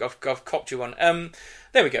go. I've copped you one.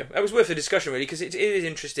 There we go. That was worth a discussion, really, because it is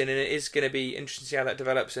interesting, and it is going to be interesting to see how that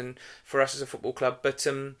develops, and for us as a football club. But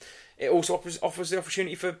it also offers the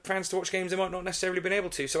opportunity for fans to watch games they might not necessarily been able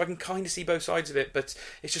to. So I can kind of see both sides of it, but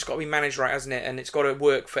it's just got to be managed right, hasn't it? And it's got to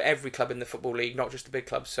work for every club in the Football League, not just the big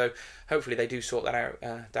clubs. So hopefully they do sort that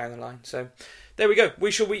out down the line. So there we go.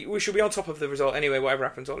 We shall be on top of the result anyway, whatever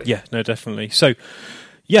happens, Ollie. Yeah, no, definitely. So,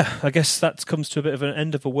 yeah, I guess that comes to a bit of an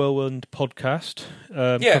end of a whirlwind podcast,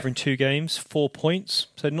 covering 2 games, 4 points,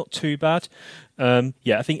 so not too bad. I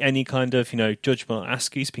think any kind of judgment on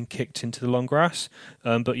Askey's been kicked into the long grass,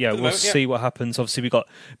 but we'll see what happens. Obviously, we've got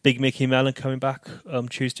Big Mickey Mellon coming back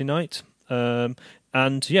Tuesday night.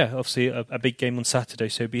 And obviously a big game on Saturday,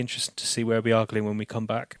 so it'll be interesting to see where we are going when we come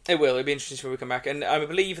back. It'll be interesting when we come back. And I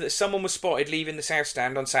believe that someone was spotted leaving the South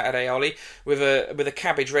Stand on Saturday, Ollie, with a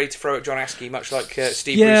cabbage ready to throw at John Askey, much like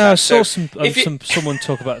Steve Bruce. Yeah, I saw someone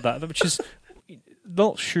talk about that, which is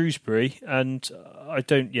not Shrewsbury, and I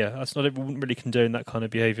don't. Yeah, that's not. I wouldn't really condone that kind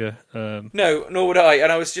of behaviour. No, nor would I.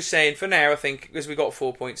 And I was just saying, for now, I think because we got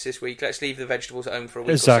 4 points this week, let's leave the vegetables at home for a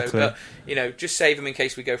week or so. But just save them in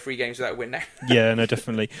case we go 3 games without a win now. Yeah, no,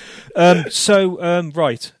 definitely.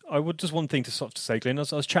 Right. I would just one thing to say, Glenn. I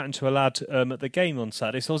was chatting to a lad at the game on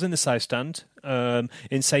Saturday. So I was in the South Stand,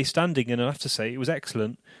 in South Standing, and I have to say it was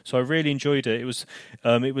excellent. So I really enjoyed it. It was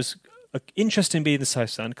interesting being in the South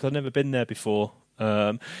Stand because I've never been there before.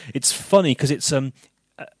 It's funny because it's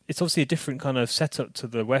obviously a different kind of setup to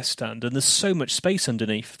the West Stand, and there's so much space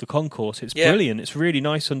underneath the concourse. It's brilliant. It's really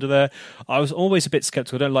nice under there. I was always a bit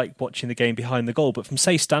sceptical. I don't like watching the game behind the goal, but from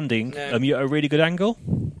South Standing, you're at a really good angle.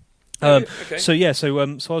 Okay. So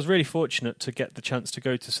I was really fortunate to get the chance to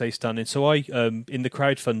go to South Standing. So I, in the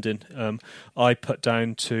crowdfunding, I put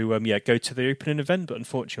down to go to the opening event, but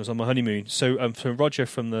unfortunately I was on my honeymoon. So Roger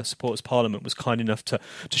from the Supporters Parliament was kind enough to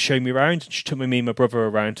show me around. She took me and my brother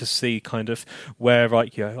around to see kind of where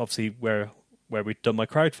we'd done my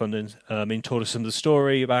crowdfunding, and told us some of the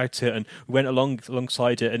story about it, and we went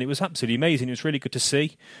alongside it, and it was absolutely amazing. It was really good to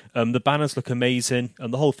see. The banners look amazing,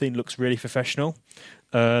 and the whole thing looks really professional.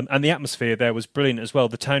 And the atmosphere there was brilliant as well.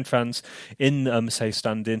 The town fans in South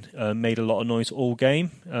Standing made a lot of noise all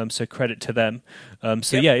game, so credit to them.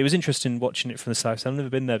 It was interesting watching it from the South Stand. I've never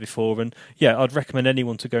been there before, and I'd recommend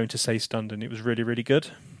anyone to go into South Standing. It was really, really good.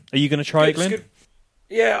 Are you going to try it, Glenn? Good.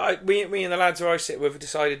 Yeah, me and the lads who I sit with have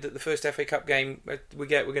decided that the first FA Cup game we're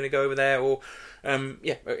going to go over there, or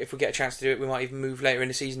if we get a chance to do it, we might even move later in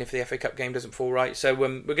the season if the FA Cup game doesn't fall right. So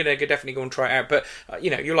we're going to definitely go and try it out. But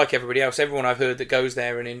you're like everybody else. Everyone I've heard that goes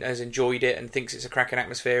there and has enjoyed it and thinks it's a cracking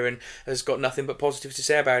atmosphere and has got nothing but positive to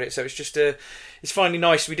say about it. So it's just it's finally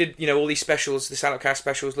nice. We did all these specials, the Salopcast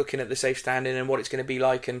specials, looking at the Safe Standing and what it's going to be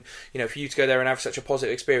like, and for you to go there and have such a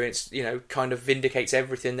positive experience, kind of vindicates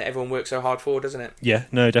everything that everyone works so hard for, doesn't it? Yeah,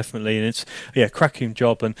 no, definitely, and it's cracking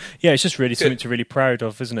job, and it's just really something to really proud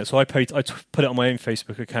of, isn't it? So I put it on my own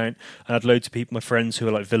Facebook account, and I had loads of people, my friends who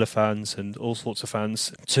are like Villa fans and all sorts of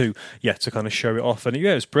fans, to kind of show it off, and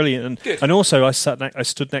it was brilliant, and also I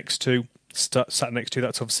stood next to. That's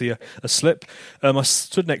obviously a slip. I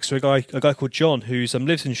stood next to a guy called John who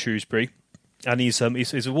lives in Shrewsbury, and he's a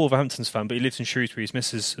Wolverhamptons fan, but he lives in Shrewsbury. His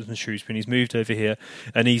missus is in Shrewsbury, and he's moved over here,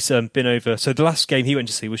 and he's been over. So the last game he went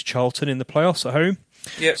to see was Charlton in the playoffs at home.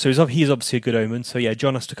 Yeah. So he's obviously a good omen. So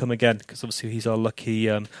John has to come again because obviously he's our lucky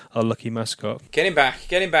mascot. Get him back.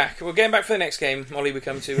 We'll get him back for the next game, Molly. We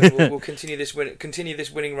come to, and we'll continue this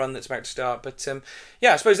winning run that's about to start. But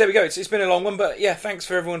I suppose there we go. It's been a long one, but thanks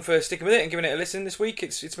for everyone for sticking with it and giving it a listen this week.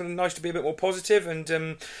 It's been nice to be a bit more positive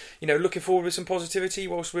and looking forward with some positivity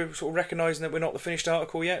whilst we're sort of recognising that we're not the finished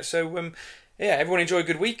article yet. So everyone enjoy a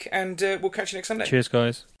good week, and we'll catch you next Sunday. Cheers,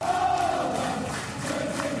 guys.